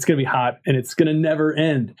 It's going to be hot and it's going to never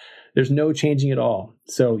end. There's no changing at all.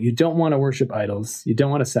 So you don't want to worship idols. You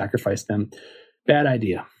don't want to sacrifice them. Bad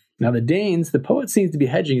idea. Now, the Danes, the poet seems to be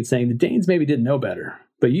hedging and saying the Danes maybe didn't know better.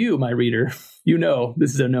 But you, my reader, you know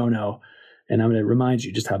this is a no-no. And I'm going to remind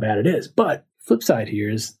you just how bad it is. But flip side here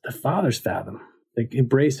is the Father's fathom, the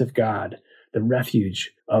embrace of God, the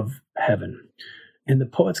refuge of heaven. And the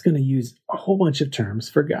poet's going to use a whole bunch of terms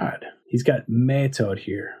for God. He's got metod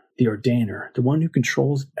here, the ordainer, the one who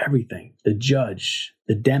controls everything, the judge,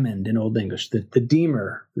 the demon in Old English, the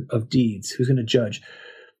deemer of deeds, who's going to judge.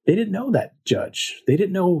 They didn't know that judge. They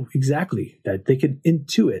didn't know exactly that. They could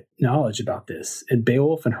intuit knowledge about this. And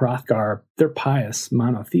Beowulf and Hrothgar, they're pious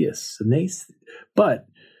monotheists. But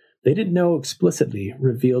they didn't know explicitly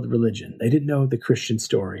revealed religion. They didn't know the Christian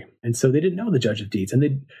story. And so they didn't know the judge of deeds. And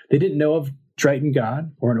they didn't know of Triton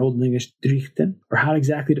God, or in Old English, Drichten, or how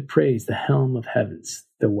exactly to praise the helm of heavens,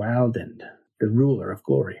 the Wildend, the ruler of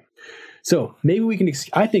glory. So maybe we can,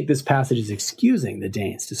 I think this passage is excusing the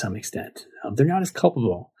Danes to some extent. They're not as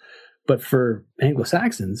culpable. But for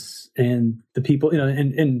Anglo-Saxons and the people,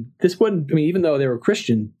 and this wouldn't, even though they were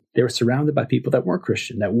Christian, they were surrounded by people that weren't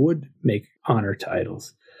Christian, that would make honor to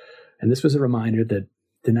idols. And this was a reminder that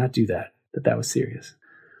did not do that was serious.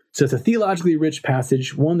 So it's a theologically rich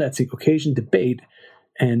passage, one that's occasioned debate.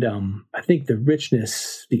 And I think the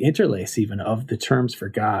richness, the interlace even of the terms for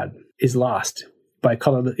God is lost by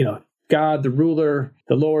color, God, the ruler,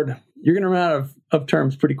 the Lord. You're going to run out of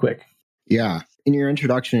terms pretty quick. Yeah. In your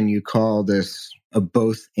introduction, you call this a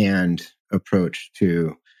both and approach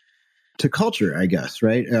to culture, I guess,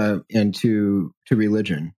 right? And to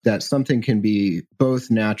religion, that something can be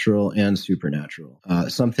both natural and supernatural.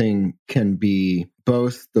 Something can be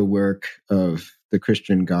both the work of the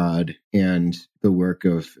Christian God and the work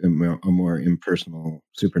of a more impersonal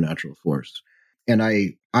supernatural force. And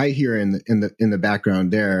I hear in the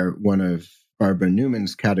background there one of Barbara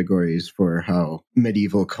Newman's categories for how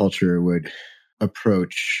medieval culture would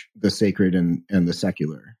approach the sacred and the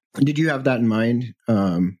secular. Did you have that in mind,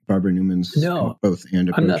 Barbara Newman's both and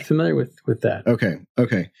approach? I'm not familiar with that.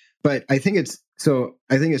 Okay. But I think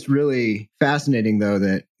it's really fascinating, though,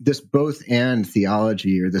 that this both and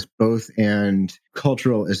theology, or this both and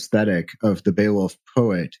cultural aesthetic of the Beowulf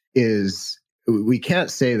poet is, we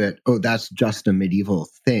can't say that, that's just a medieval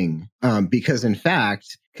thing, because in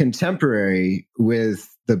fact, contemporary with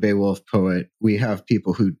the Beowulf poet, we have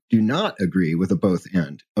people who do not agree with a both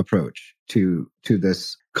and approach to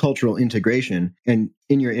this cultural integration. And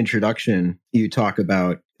in your introduction, you talk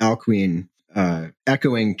about Alcuin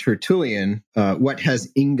echoing Tertullian, what has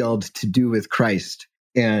Ingald to do with Christ?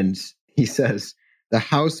 And he says, the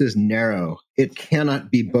house is narrow. It cannot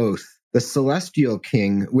be both. The celestial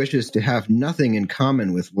king wishes to have nothing in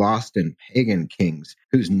common with lost and pagan kings,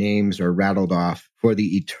 whose names are rattled off, for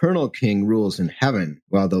the eternal king rules in heaven,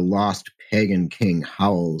 while the lost pagan king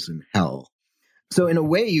howls in hell. So in a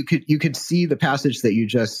way, you could see the passage that you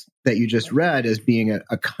just read as being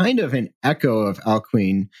a kind of an echo of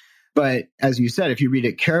Alcuin. But as you said, if you read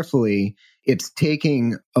it carefully, it's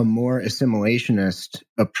taking a more assimilationist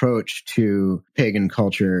approach to pagan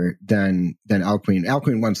culture than Alcuin.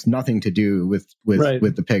 Alcuin wants nothing to do with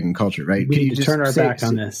the pagan culture, right? We need to turn our back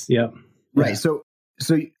on this. Yep. Right. Yeah.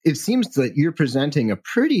 So it seems that you're presenting a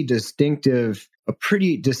pretty distinctive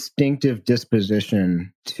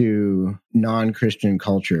disposition to non-Christian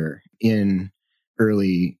culture in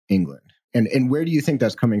early England. And where do you think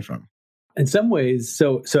that's coming from? In some ways,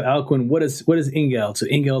 so Alcuin, what is Ingeld? So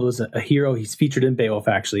Ingeld was a hero. He's featured in Beowulf,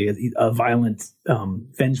 actually, a violent,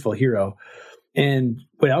 vengeful hero. And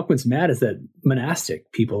what Alcuin's mad is that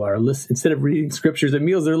monastic people are listening, instead of reading scriptures at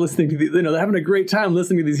meals, they're listening to they're having a great time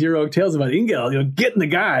listening to these heroic tales about Ingeld, getting the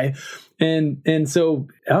guy. And so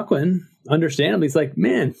Alcuin, understandably, he's like,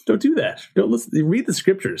 man, don't do that. Don't listen. Read the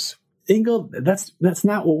scriptures. Ingeld, that's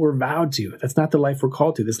not what we're vowed to. That's not the life we're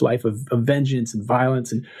called to. This life of vengeance and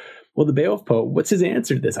violence. And well, the Beowulf poet, what's his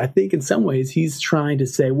answer to this? I think in some ways he's trying to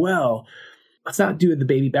say, well, let's not do the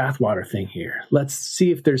baby bathwater thing here. Let's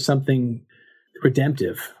see if there's something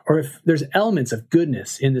redemptive, or if there's elements of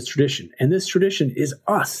goodness in this tradition. And this tradition is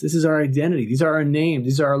us. This is our identity. These are our names.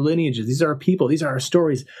 These are our lineages. These are our people. These are our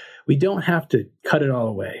stories. We don't have to cut it all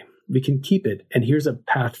away. We can keep it. And here's a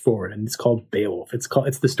path forward. And it's called Beowulf. It's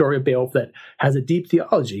the story of Beowulf that has a deep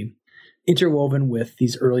theology interwoven with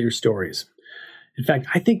these earlier stories. In fact,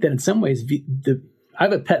 I think that in some ways, I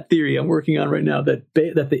have a pet theory I'm working on right now that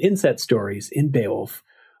the inset stories in Beowulf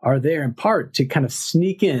are there in part to kind of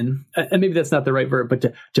sneak in, and maybe that's not the right verb,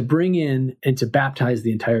 but to bring in and to baptize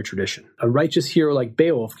the entire tradition. A righteous hero like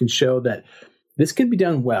Beowulf can show that this can be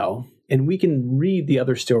done well, and we can read the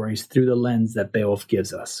other stories through the lens that Beowulf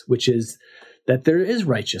gives us, which is that there is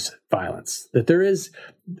righteous violence, that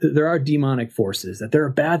there are demonic forces, that there are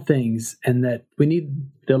bad things, and that we need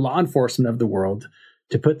the law enforcement of the world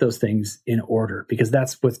to put those things in order, because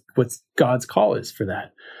that's what God's call is for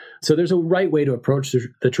that. So there's a right way to approach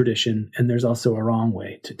the tradition, and there's also a wrong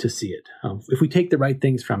way to see it. If we take the right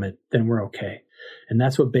things from it, then we're okay. And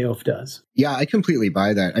that's what Beowulf does. Yeah, I completely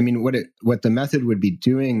buy that. I mean, what the method would be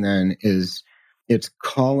doing then is it's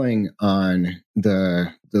calling on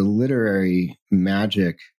the literary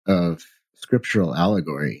magic of scriptural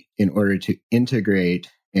allegory in order to integrate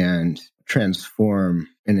and transform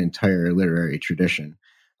an entire literary tradition.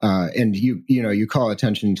 And you call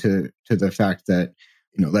attention to the fact that,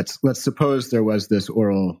 let's suppose there was this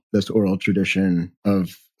oral tradition of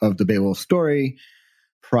the Beowulf story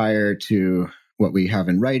prior to what we have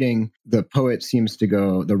in writing. The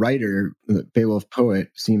writer, the Beowulf poet,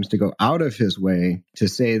 seems to go out of his way to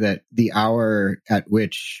say that the hour at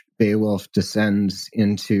which Beowulf descends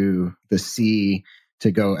into the sea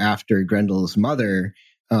to go after Grendel's mother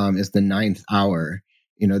is the 9th hour.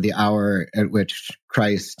 The hour at which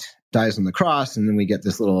Christ dies on the cross, and then we get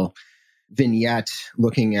this little vignette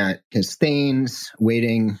looking at his thanes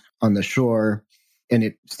waiting on the shore, and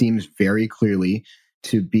it seems very clearly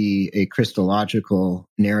to be a Christological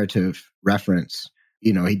narrative reference.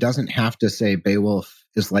 He doesn't have to say Beowulf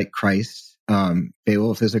is like Christ.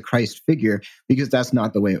 Beowulf is a Christ figure, because that's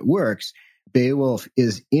not the way it works. Beowulf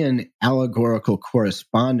is in allegorical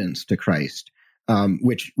correspondence to Christ,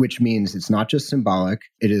 which means it's not just symbolic.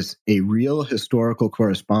 It is a real historical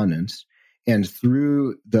correspondence. And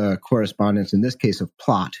through the correspondence, in this case of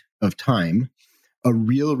plot, of time, a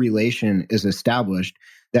real relation is established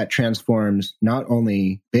that transforms not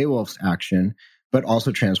only Beowulf's action, but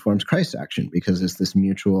also transforms Christ's action, because it's this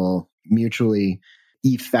mutually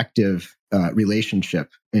effective relationship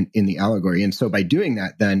in the allegory. And so by doing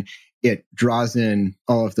that, then it draws in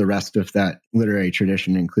all of the rest of that literary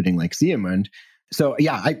tradition, including like Siegmund. So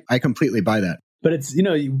yeah, I completely buy that. But it's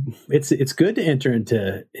it's good to enter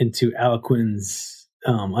into Alcuin's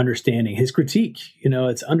understanding, his critique.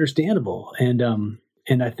 It's understandable,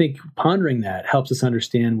 and I think pondering that helps us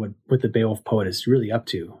understand what the Beowulf poet is really up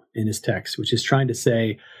to in his text, which is trying to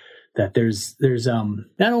say that there's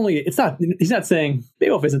not only he's not saying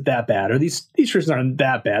Beowulf isn't that bad, or these traditions aren't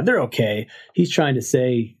that bad, they're okay. He's trying to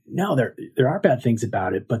say no, there are bad things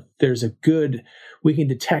about it, but there's a good. We can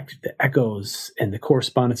detect the echoes and the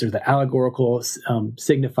correspondence, or the allegorical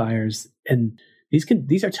signifiers, and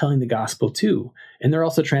these are telling the gospel too, and they're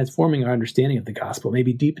also transforming our understanding of the gospel,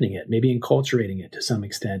 maybe deepening it, maybe enculturating it to some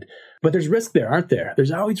extent. But there's risk there, aren't there?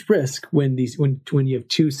 There's always risk when you have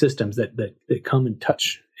two systems that come and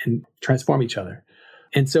touch and transform each other.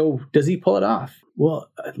 And so, does he pull it off? Well,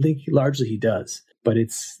 I think largely he does, but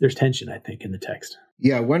there's tension, I think, in the text.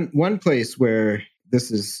 Yeah, one place where this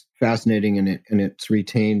is fascinating and it's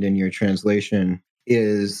retained in your translation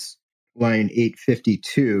is line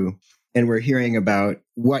 852. And we're hearing about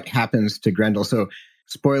what happens to Grendel. So,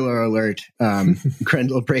 spoiler alert,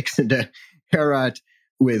 Grendel breaks into Heorot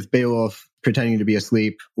with Beowulf pretending to be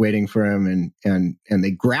asleep, waiting for him, and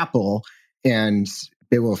they grapple, and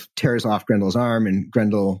Beowulf tears off Grendel's arm, and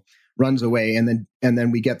Grendel runs away. And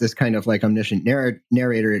then we get this kind of like omniscient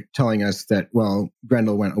narrator telling us that, well,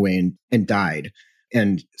 Grendel went away and died.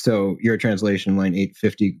 And so your translation, line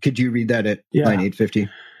 850, could you read that at line 850?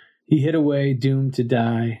 He hid away, doomed to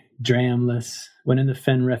die. Dramless, when in the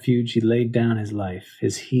fen refuge he laid down his life,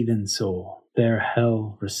 his heathen soul, there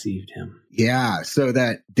hell received him. Yeah, so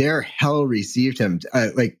that there hell received him.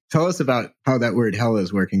 Tell us about how that word hell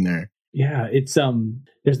is working there. Yeah, it's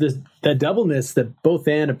there's that doubleness that both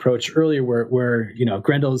and approach earlier where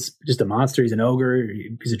Grendel's just a monster, he's an ogre,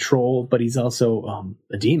 he's a troll, but he's also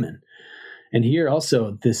a demon. And here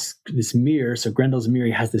also this mirror, so Grendel's mirror,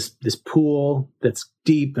 he has this pool that's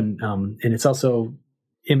deep and it's also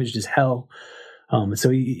imaged as hell. So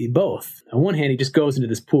he both. On one hand, he just goes into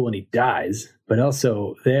this pool and he dies, but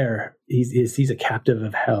also there he's a captive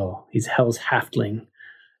of hell. He's hell's halfling,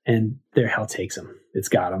 and there hell takes him. It's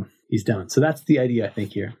got him. He's done. So that's the idea, I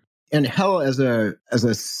think, here. And hell as a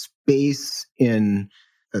space in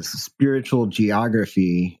a spiritual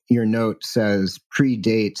geography, your note says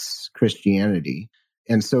predates Christianity.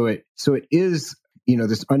 And so it is,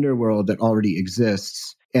 this underworld that already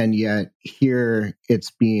exists, and yet here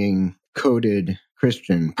it's being coded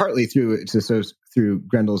Christian, partly through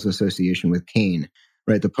Grendel's association with Cain,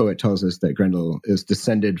 right? The poet tells us that Grendel is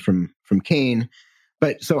descended from Cain.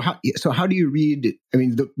 But so how do you read? I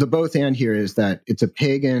mean, the both and here is that it's a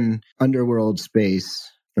pagan underworld space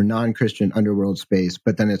or non-Christian underworld space,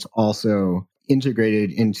 but then it's also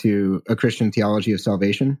integrated into a Christian theology of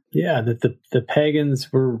salvation. Yeah, that the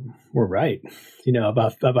pagans were right,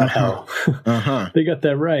 about hell. They got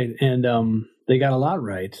that right, and they got a lot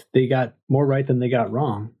right. They got more right than they got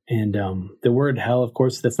wrong. And the word hell, of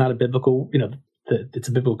course, that's not a biblical. It's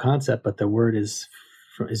a biblical concept, but the word is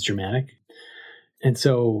Germanic. And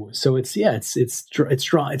so it's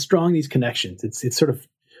drawing these connections. It's sort of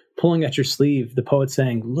pulling at your sleeve. The poet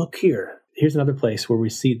saying, "Look here's another place where we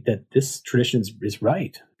see that this tradition is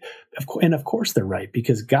right." And of course they're right,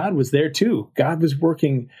 because God was there too. God was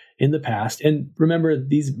working in the past. And remember,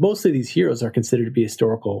 mostly these heroes are considered to be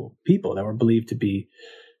historical people that were believed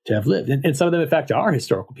to have lived, and some of them, in fact, are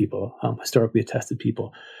historical people, historically attested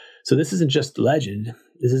people. So this isn't just legend.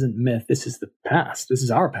 This isn't myth. This is the past. This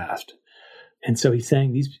is our past. And so he's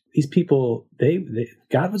saying these people,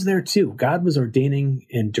 God was there too. God was ordaining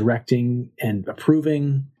and directing and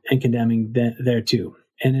approving and condemning there too.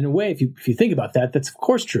 And in a way, if you think about that, that's of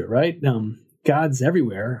course true, right? God's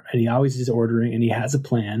everywhere, and he always is ordering, and he has a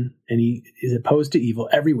plan, and he is opposed to evil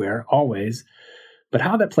everywhere, always. But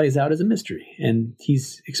how that plays out is a mystery, and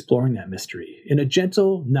he's exploring that mystery in a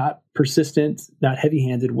gentle, not persistent, not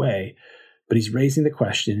heavy-handed way. But he's raising the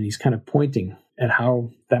question, and he's kind of pointing at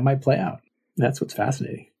how that might play out. That's what's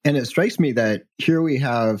fascinating. And it strikes me that here we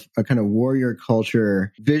have a kind of warrior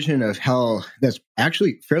culture vision of hell that's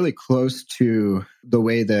actually fairly close to the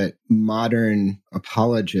way that modern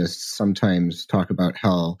apologists sometimes talk about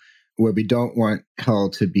hell, where we don't want hell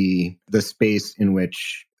to be the space in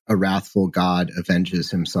which a wrathful God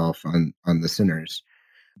avenges himself on the sinners.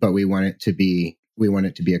 But we want it to be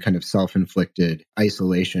a kind of self-inflicted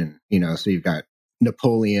isolation. So you've got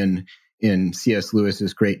Napoleon in C.S.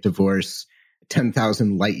 Lewis's Great Divorce,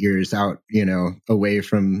 10,000 light years out, away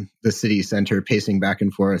from the city center, pacing back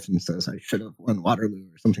and forth, and says, "I should have won Waterloo,"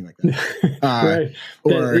 or something like that. Right.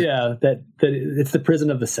 That it's the prison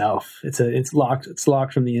of the self. It's locked. It's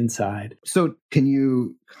locked from the inside. So, can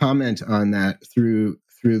you comment on that through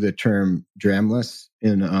the term dramless?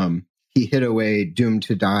 He hid away, doomed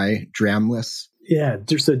to die, dramless. Yeah,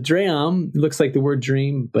 so dram looks like the word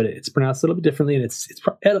dream, but it's pronounced a little bit differently, and it's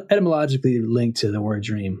etymologically linked to the word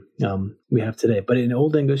dream we have today. But in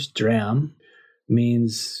Old English, dram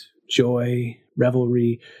means joy,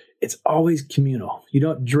 revelry. It's always communal. You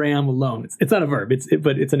don't dram alone. It's not a verb,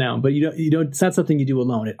 but it's a noun. But you don't. It's not something you do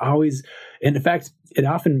alone. It always, and in fact, it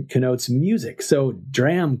often connotes music. So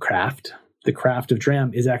dram craft. The craft of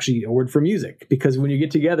dram is actually a word for music, because when you get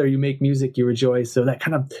together, you make music, you rejoice. So that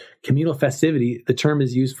kind of communal festivity, the term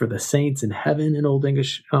is used for the saints in heaven in Old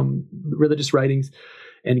English religious writings.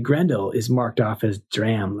 And Grendel is marked off as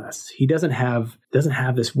dramless. He doesn't have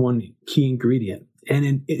this one key ingredient.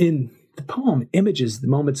 And in the poem images the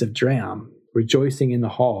moments of dram, rejoicing in the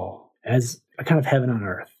hall, as a kind of heaven on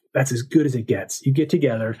earth. That's as good as it gets. You get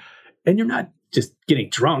together, and you're not just getting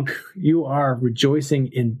drunk. You are rejoicing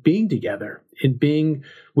in being together, in being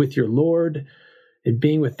with your Lord, in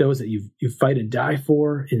being with those that you fight and die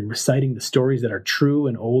for, in reciting the stories that are true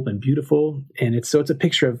and old and beautiful. And it's a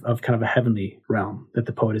picture of kind of a heavenly realm that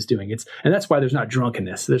the poet is doing. And that's why there's not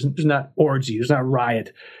drunkenness. There's not orgy. There's not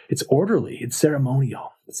riot. It's orderly. It's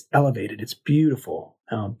ceremonial. It's elevated. It's beautiful.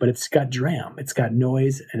 But it's got dram. It's got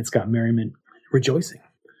noise, and it's got merriment, rejoicing.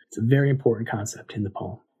 It's a very important concept in the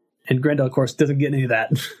poem. And Grendel, of course, doesn't get any of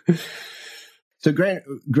that. So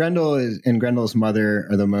Grendel and Grendel's mother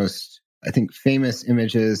are the most, I think, famous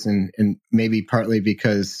images, and maybe partly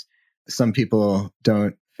because Some people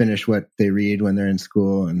don't finish what they read when they're in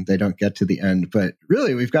school and they don't get to the end. But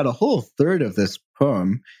really, we've got a whole third of this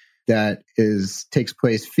poem that takes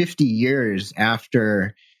place 50 years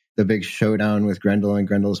after the big showdown with Grendel and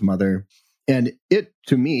Grendel's mother. And it,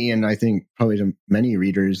 to me, and I think probably to many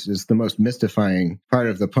readers, is the most mystifying part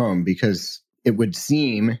of the poem, because it would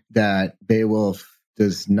seem that Beowulf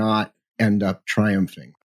does not end up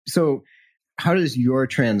triumphing. So how does your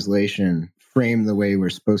translation frame the way we're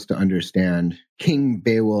supposed to understand King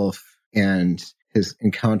Beowulf and his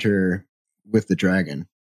encounter with the dragon?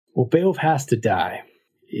 Well, Beowulf has to die.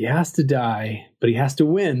 He has to die, but he has to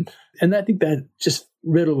win. And I think that just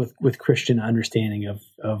riddled with Christian understanding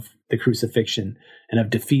of the crucifixion and of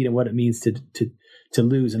defeat and what it means to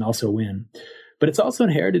lose and also win. But it's also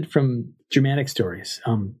inherited from Germanic stories.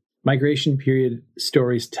 Migration period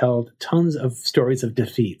stories tell tons of stories of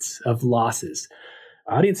defeats, of losses.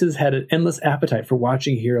 Audiences had an endless appetite for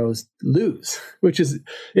watching heroes lose, which is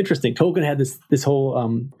interesting. Tolkien had this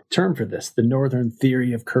whole term for this, the Northern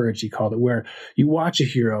theory of courage, he called it, where you watch a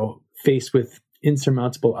hero faced with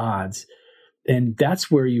insurmountable odds, and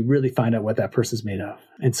that's where you really find out what that person's made of.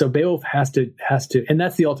 And so Beowulf has to, and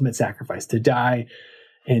that's the ultimate sacrifice, to die,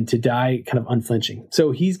 and to die kind of unflinching.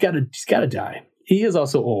 So he's got to die. He is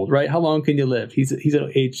also old, right? How long can you live? He's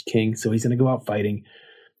an aged king, so he's going to go out fighting.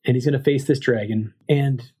 And he's going to face this dragon.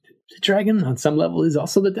 And the dragon, on some level, is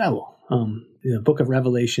also the devil. The book of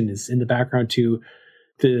Revelation is in the background, too.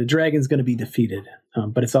 The dragon's going to be defeated,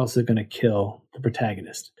 but it's also going to kill the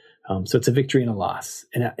protagonist. So it's a victory and a loss.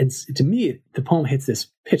 And to me, the poem hits this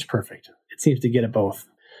pitch perfect. It seems to get it both,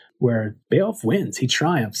 where Beowulf wins. He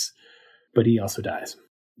triumphs, but he also dies.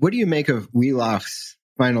 What do you make of Wiglaf's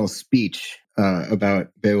final speech about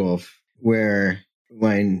Beowulf, where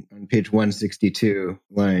line on page 162,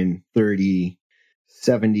 line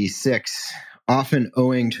 76, often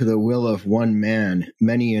owing to the will of one man,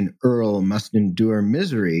 many an earl must endure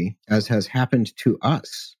misery, as has happened to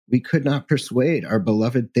us. We could not persuade our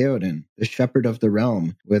beloved Theoden, the shepherd of the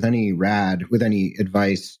realm, with any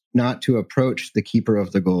advice, not to approach the keeper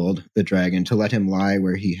of the gold, the dragon, to let him lie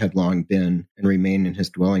where he had long been and remain in his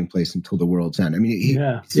dwelling place until the world's end. I mean, he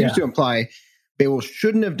seems to imply Beowulf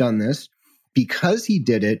shouldn't have done this. Because he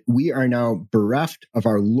did it, we are now bereft of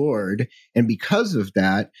our Lord. And because of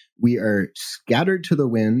that, we are scattered to the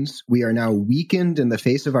winds. We are now weakened in the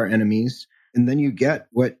face of our enemies. And then you get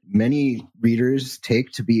what many readers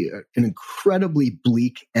take to be an incredibly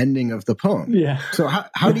bleak ending of the poem. Yeah. So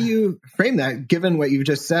how do you frame that, given what you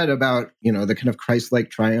just said about, the kind of Christ-like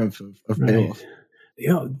triumph of Beowulf?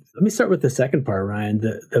 Let me start with the second part, Ryan,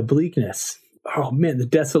 the bleakness. Oh man, the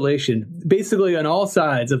desolation, basically on all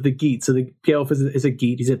sides of the Geat. So the Beowulf is a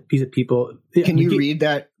Geat. He's a people. Can you read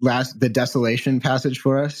the desolation passage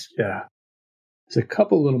for us? Yeah. There's a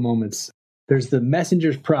couple little moments. There's the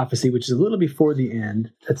messenger's prophecy, which is a little before the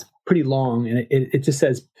end. That's pretty long. And it just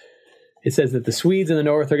says that the Swedes in the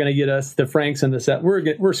north are going to get us, the Franks in the south,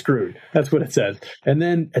 we're screwed. That's what it says. And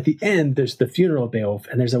then at the end, there's the funeral of Beowulf,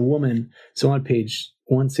 and there's a woman. So on page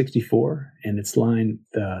 164, and it's line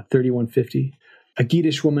 3150. A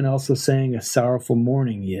Geatish woman also sang a sorrowful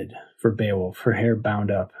mourning yid for Beowulf, her hair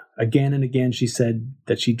bound up. Again and again she said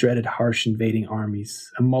that she dreaded harsh invading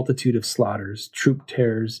armies, a multitude of slaughters, troop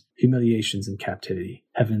terrors, humiliations, and captivity.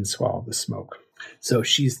 Heaven swallow the smoke. So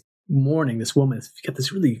she's mourning, this woman. You get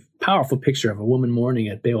this really powerful picture of a woman mourning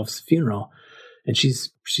at Beowulf's funeral. And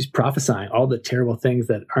she's prophesying all the terrible things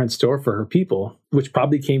that are in store for her people, which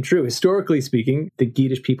probably came true. Historically speaking, the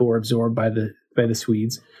Geatish people were absorbed by the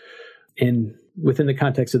Swedes. And within the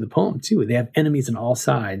context of the poem, too, they have enemies on all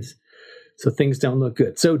sides. So things don't look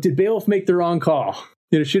good. So did Beowulf make the wrong call?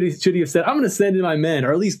 Should he have said, I'm going to send in my men,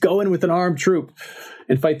 or at least go in with an armed troop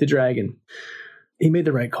and fight the dragon? He made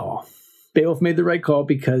the right call. Beowulf made the right call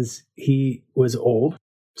because he was old.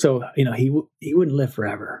 So, he wouldn't live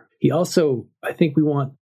forever. He also, I think we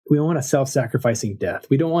want a self-sacrificing death.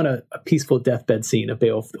 We don't want a peaceful deathbed scene of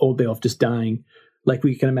old Beowulf just dying like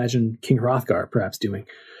we can imagine King Hrothgar perhaps doing.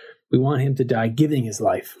 We want him to die giving his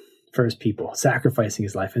life for his people, sacrificing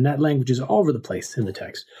his life. And that language is all over the place in the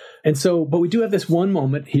text. And so, but we do have this one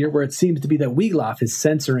moment here where it seems to be that Wiglaf is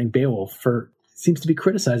censoring Beowulf seems to be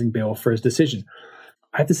criticizing Beowulf for his decision.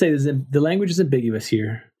 I have to say, the language is ambiguous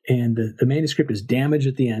here. And the manuscript is damaged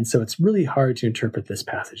at the end, so it's really hard to interpret this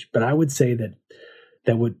passage. But I would say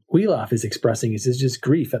that what Wiglaf is expressing is just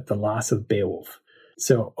grief at the loss of Beowulf.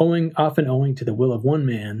 So often owing to the will of one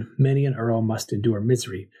man, many an earl must endure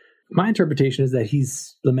misery. My interpretation is that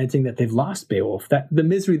he's lamenting that they've lost Beowulf. That the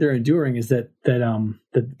misery they're enduring is that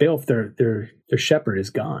Beowulf, their shepherd, is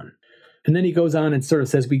gone. And then he goes on and sort of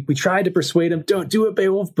says, we tried to persuade him, don't do it,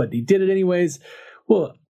 Beowulf, but he did it anyways.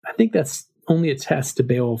 Well, I think that's only a test to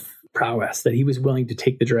Beowulf's prowess, that he was willing to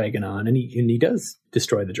take the dragon on, and he does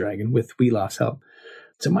destroy the dragon with Weolaf's help.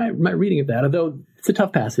 So my reading of that, although it's a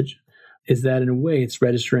tough passage, is that in a way it's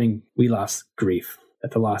registering Weolaf's grief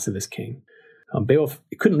at the loss of his king. Beowulf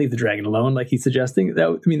couldn't leave the dragon alone, like he's suggesting.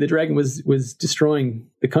 The dragon was destroying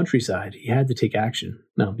the countryside. He had to take action.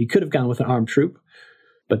 Now, he could have gone with an armed troop,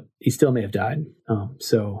 but he still may have died.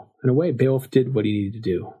 So in a way, Beowulf did what he needed to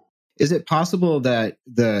do. Is it possible that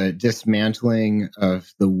the dismantling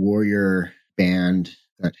of the warrior band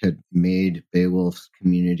that had made Beowulf's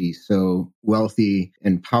community so wealthy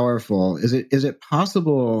and powerful, is it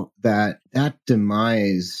possible that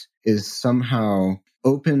demise is somehow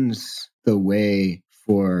opens the way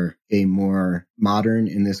for a more modern,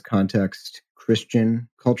 in this context, Christian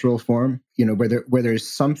cultural form? Where there's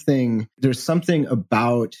something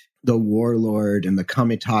about the warlord and the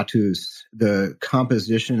comitatus, the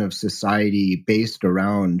composition of society based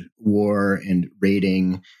around war and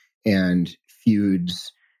raiding and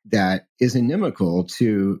feuds, that is inimical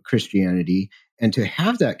to Christianity. And to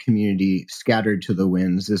have that community scattered to the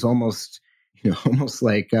winds is almost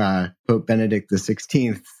like Pope Benedict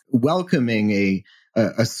XVI welcoming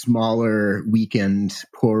a smaller, weakened,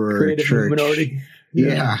 poorer creative church. Minority.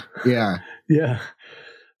 Yeah.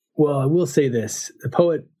 Well, I will say this. The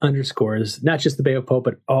poet underscores, not just the Beowulf poet,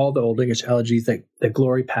 but all the Old English elegies, that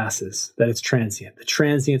glory passes, that it's transient. The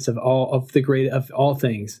transience of all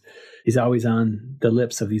things is always on the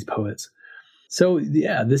lips of these poets. So,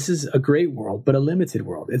 yeah, this is a great world, but a limited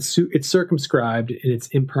world. It's circumscribed and it's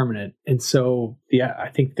impermanent. And so, yeah, I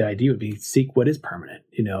think the idea would be seek what is permanent.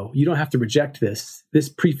 You don't have to reject this. This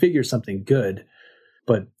prefigures something good,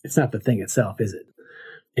 but it's not the thing itself, is it?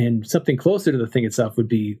 And something closer to the thing itself would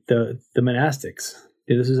be the monastics.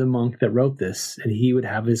 This is a monk that wrote this, and he would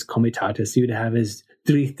have his comitatus, he would have his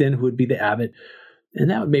drichten, who would be the abbot, and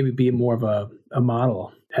that would maybe be more of a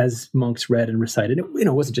model as monks read and recited.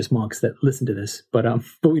 It wasn't just monks that listened to this, but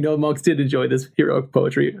we know monks did enjoy this heroic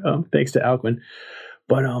poetry, thanks to Alcuin.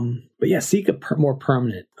 But yeah, seek a more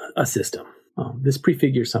permanent system. This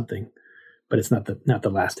prefigures something, but it's not the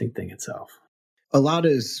lasting thing itself. A lot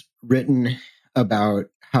is written about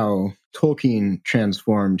how Tolkien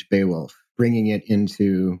transformed Beowulf, bringing it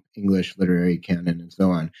into English literary canon and so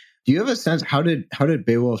on. Do you have a sense, how did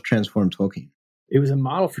Beowulf transform Tolkien? It was a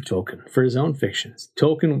model for Tolkien, for his own fictions.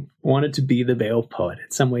 Tolkien wanted to be the Beowulf poet.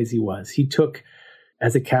 In some ways he was. He took,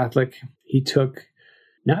 as a Catholic,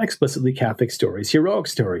 not explicitly Catholic stories, heroic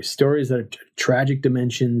stories that are tragic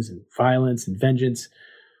dimensions and violence and vengeance,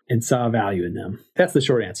 and saw value in them. That's the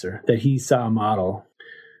short answer, that he saw a model.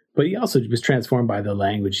 But he also was transformed by the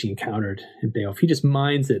language he encountered in Beowulf. He just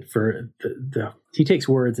mines it for he takes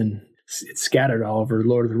words and it's scattered all over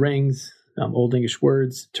Lord of the Rings, Old English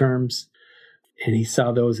words, terms, and he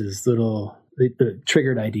saw those as the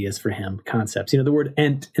triggered ideas for him, concepts. The word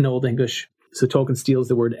ent in Old English, so Tolkien steals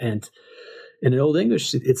the word ent. And in Old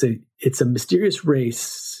English, it's a mysterious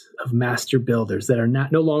race of master builders that are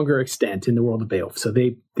no longer extant in the world of Beowulf. So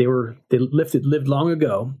they lived long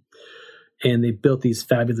ago. And they built these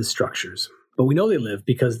fabulous structures. But we know they lived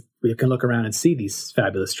because we can look around and see these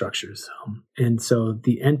fabulous structures. And so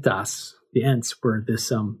the Ents were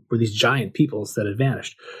these giant peoples that had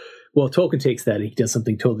vanished. Well, Tolkien takes that and he does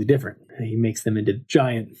something totally different. He makes them into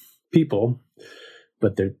giant people,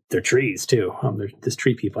 but they're trees too. They're this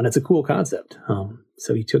tree people, and it's a cool concept.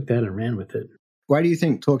 So he took that and ran with it. Why do you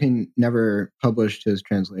think Tolkien never published his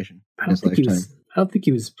translation in his lifetime? I don't think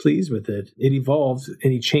he was pleased with it. It evolved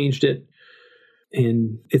and he changed it.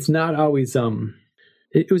 And it's not always,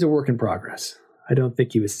 it was a work in progress. I don't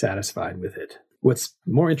think he was satisfied with it. What's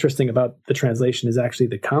more interesting about the translation is actually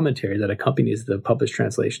the commentary that accompanies the published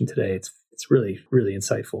translation today. It's really, really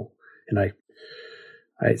insightful. And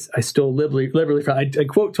I still liberally from, I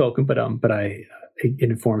quote Tolkien, but it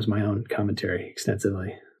informs my own commentary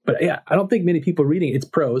extensively. But yeah, I don't think many people reading it's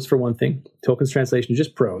prose, for one thing. Tolkien's translation is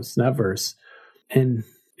just prose, not verse. And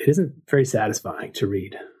it isn't very satisfying to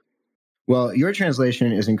read. Well, your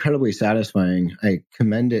translation is incredibly satisfying. I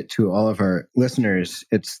commend it to all of our listeners.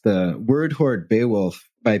 It's the Word-Hoard Beowulf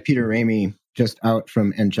by Peter Ramey, just out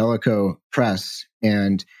from Angelico Press.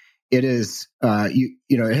 And it is,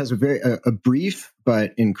 it has a brief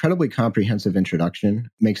but incredibly comprehensive introduction.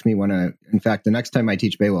 Makes me want to, in fact, the next time I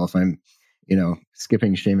teach Beowulf, I'm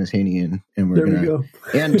skipping Seamus Heaney and go.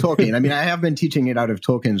 And Tolkien. I mean, I have been teaching it out of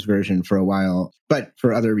Tolkien's version for a while, but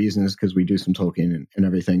for other reasons, because we do some Tolkien and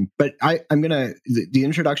everything. But the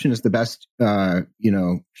introduction is the best,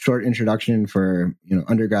 short introduction for,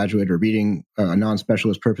 undergraduate or reading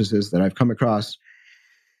non-specialist purposes that I've come across.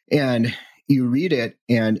 And you read it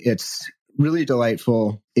and it's really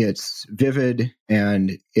delightful. It's vivid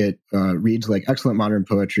and it reads like excellent modern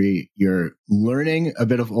poetry. You're learning a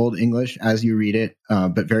bit of Old English as you read it,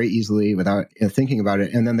 but very easily without thinking about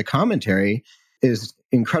it. And then the commentary is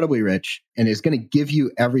incredibly rich and is going to give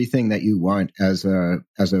you everything that you want as a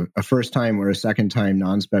first time or a second time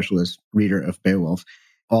non-specialist reader of Beowulf.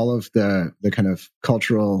 All of the kind of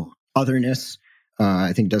cultural otherness,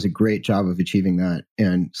 I think, does a great job of achieving that.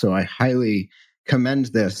 And so I highly commend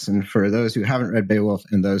this. And for those who haven't read Beowulf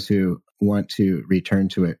and those who want to return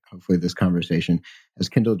to it, hopefully this conversation has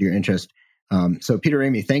kindled your interest. So Peter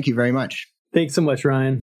Ramey, thank you very much. Thanks so much,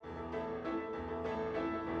 Ryan.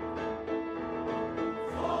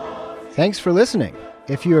 Thanks for listening.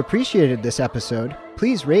 If you appreciated this episode,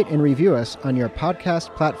 please rate and review us on your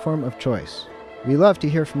podcast platform of choice. We love to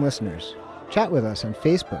hear from listeners. Chat with us on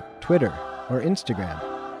Facebook, Twitter, or Instagram.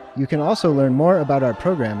 You can also learn more about our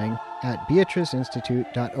programming at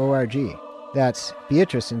beatriceinstitute.org. That's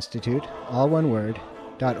Beatrice Institute, all one word,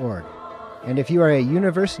 .org. And if you are a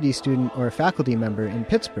university student or faculty member in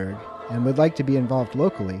Pittsburgh and would like to be involved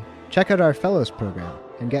locally, check out our Fellows Program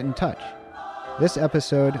and get in touch. This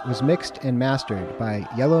episode was mixed and mastered by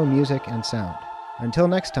Yellow Music and Sound. Until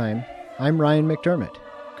next time, I'm Ryan McDermott.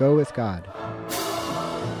 Go with God.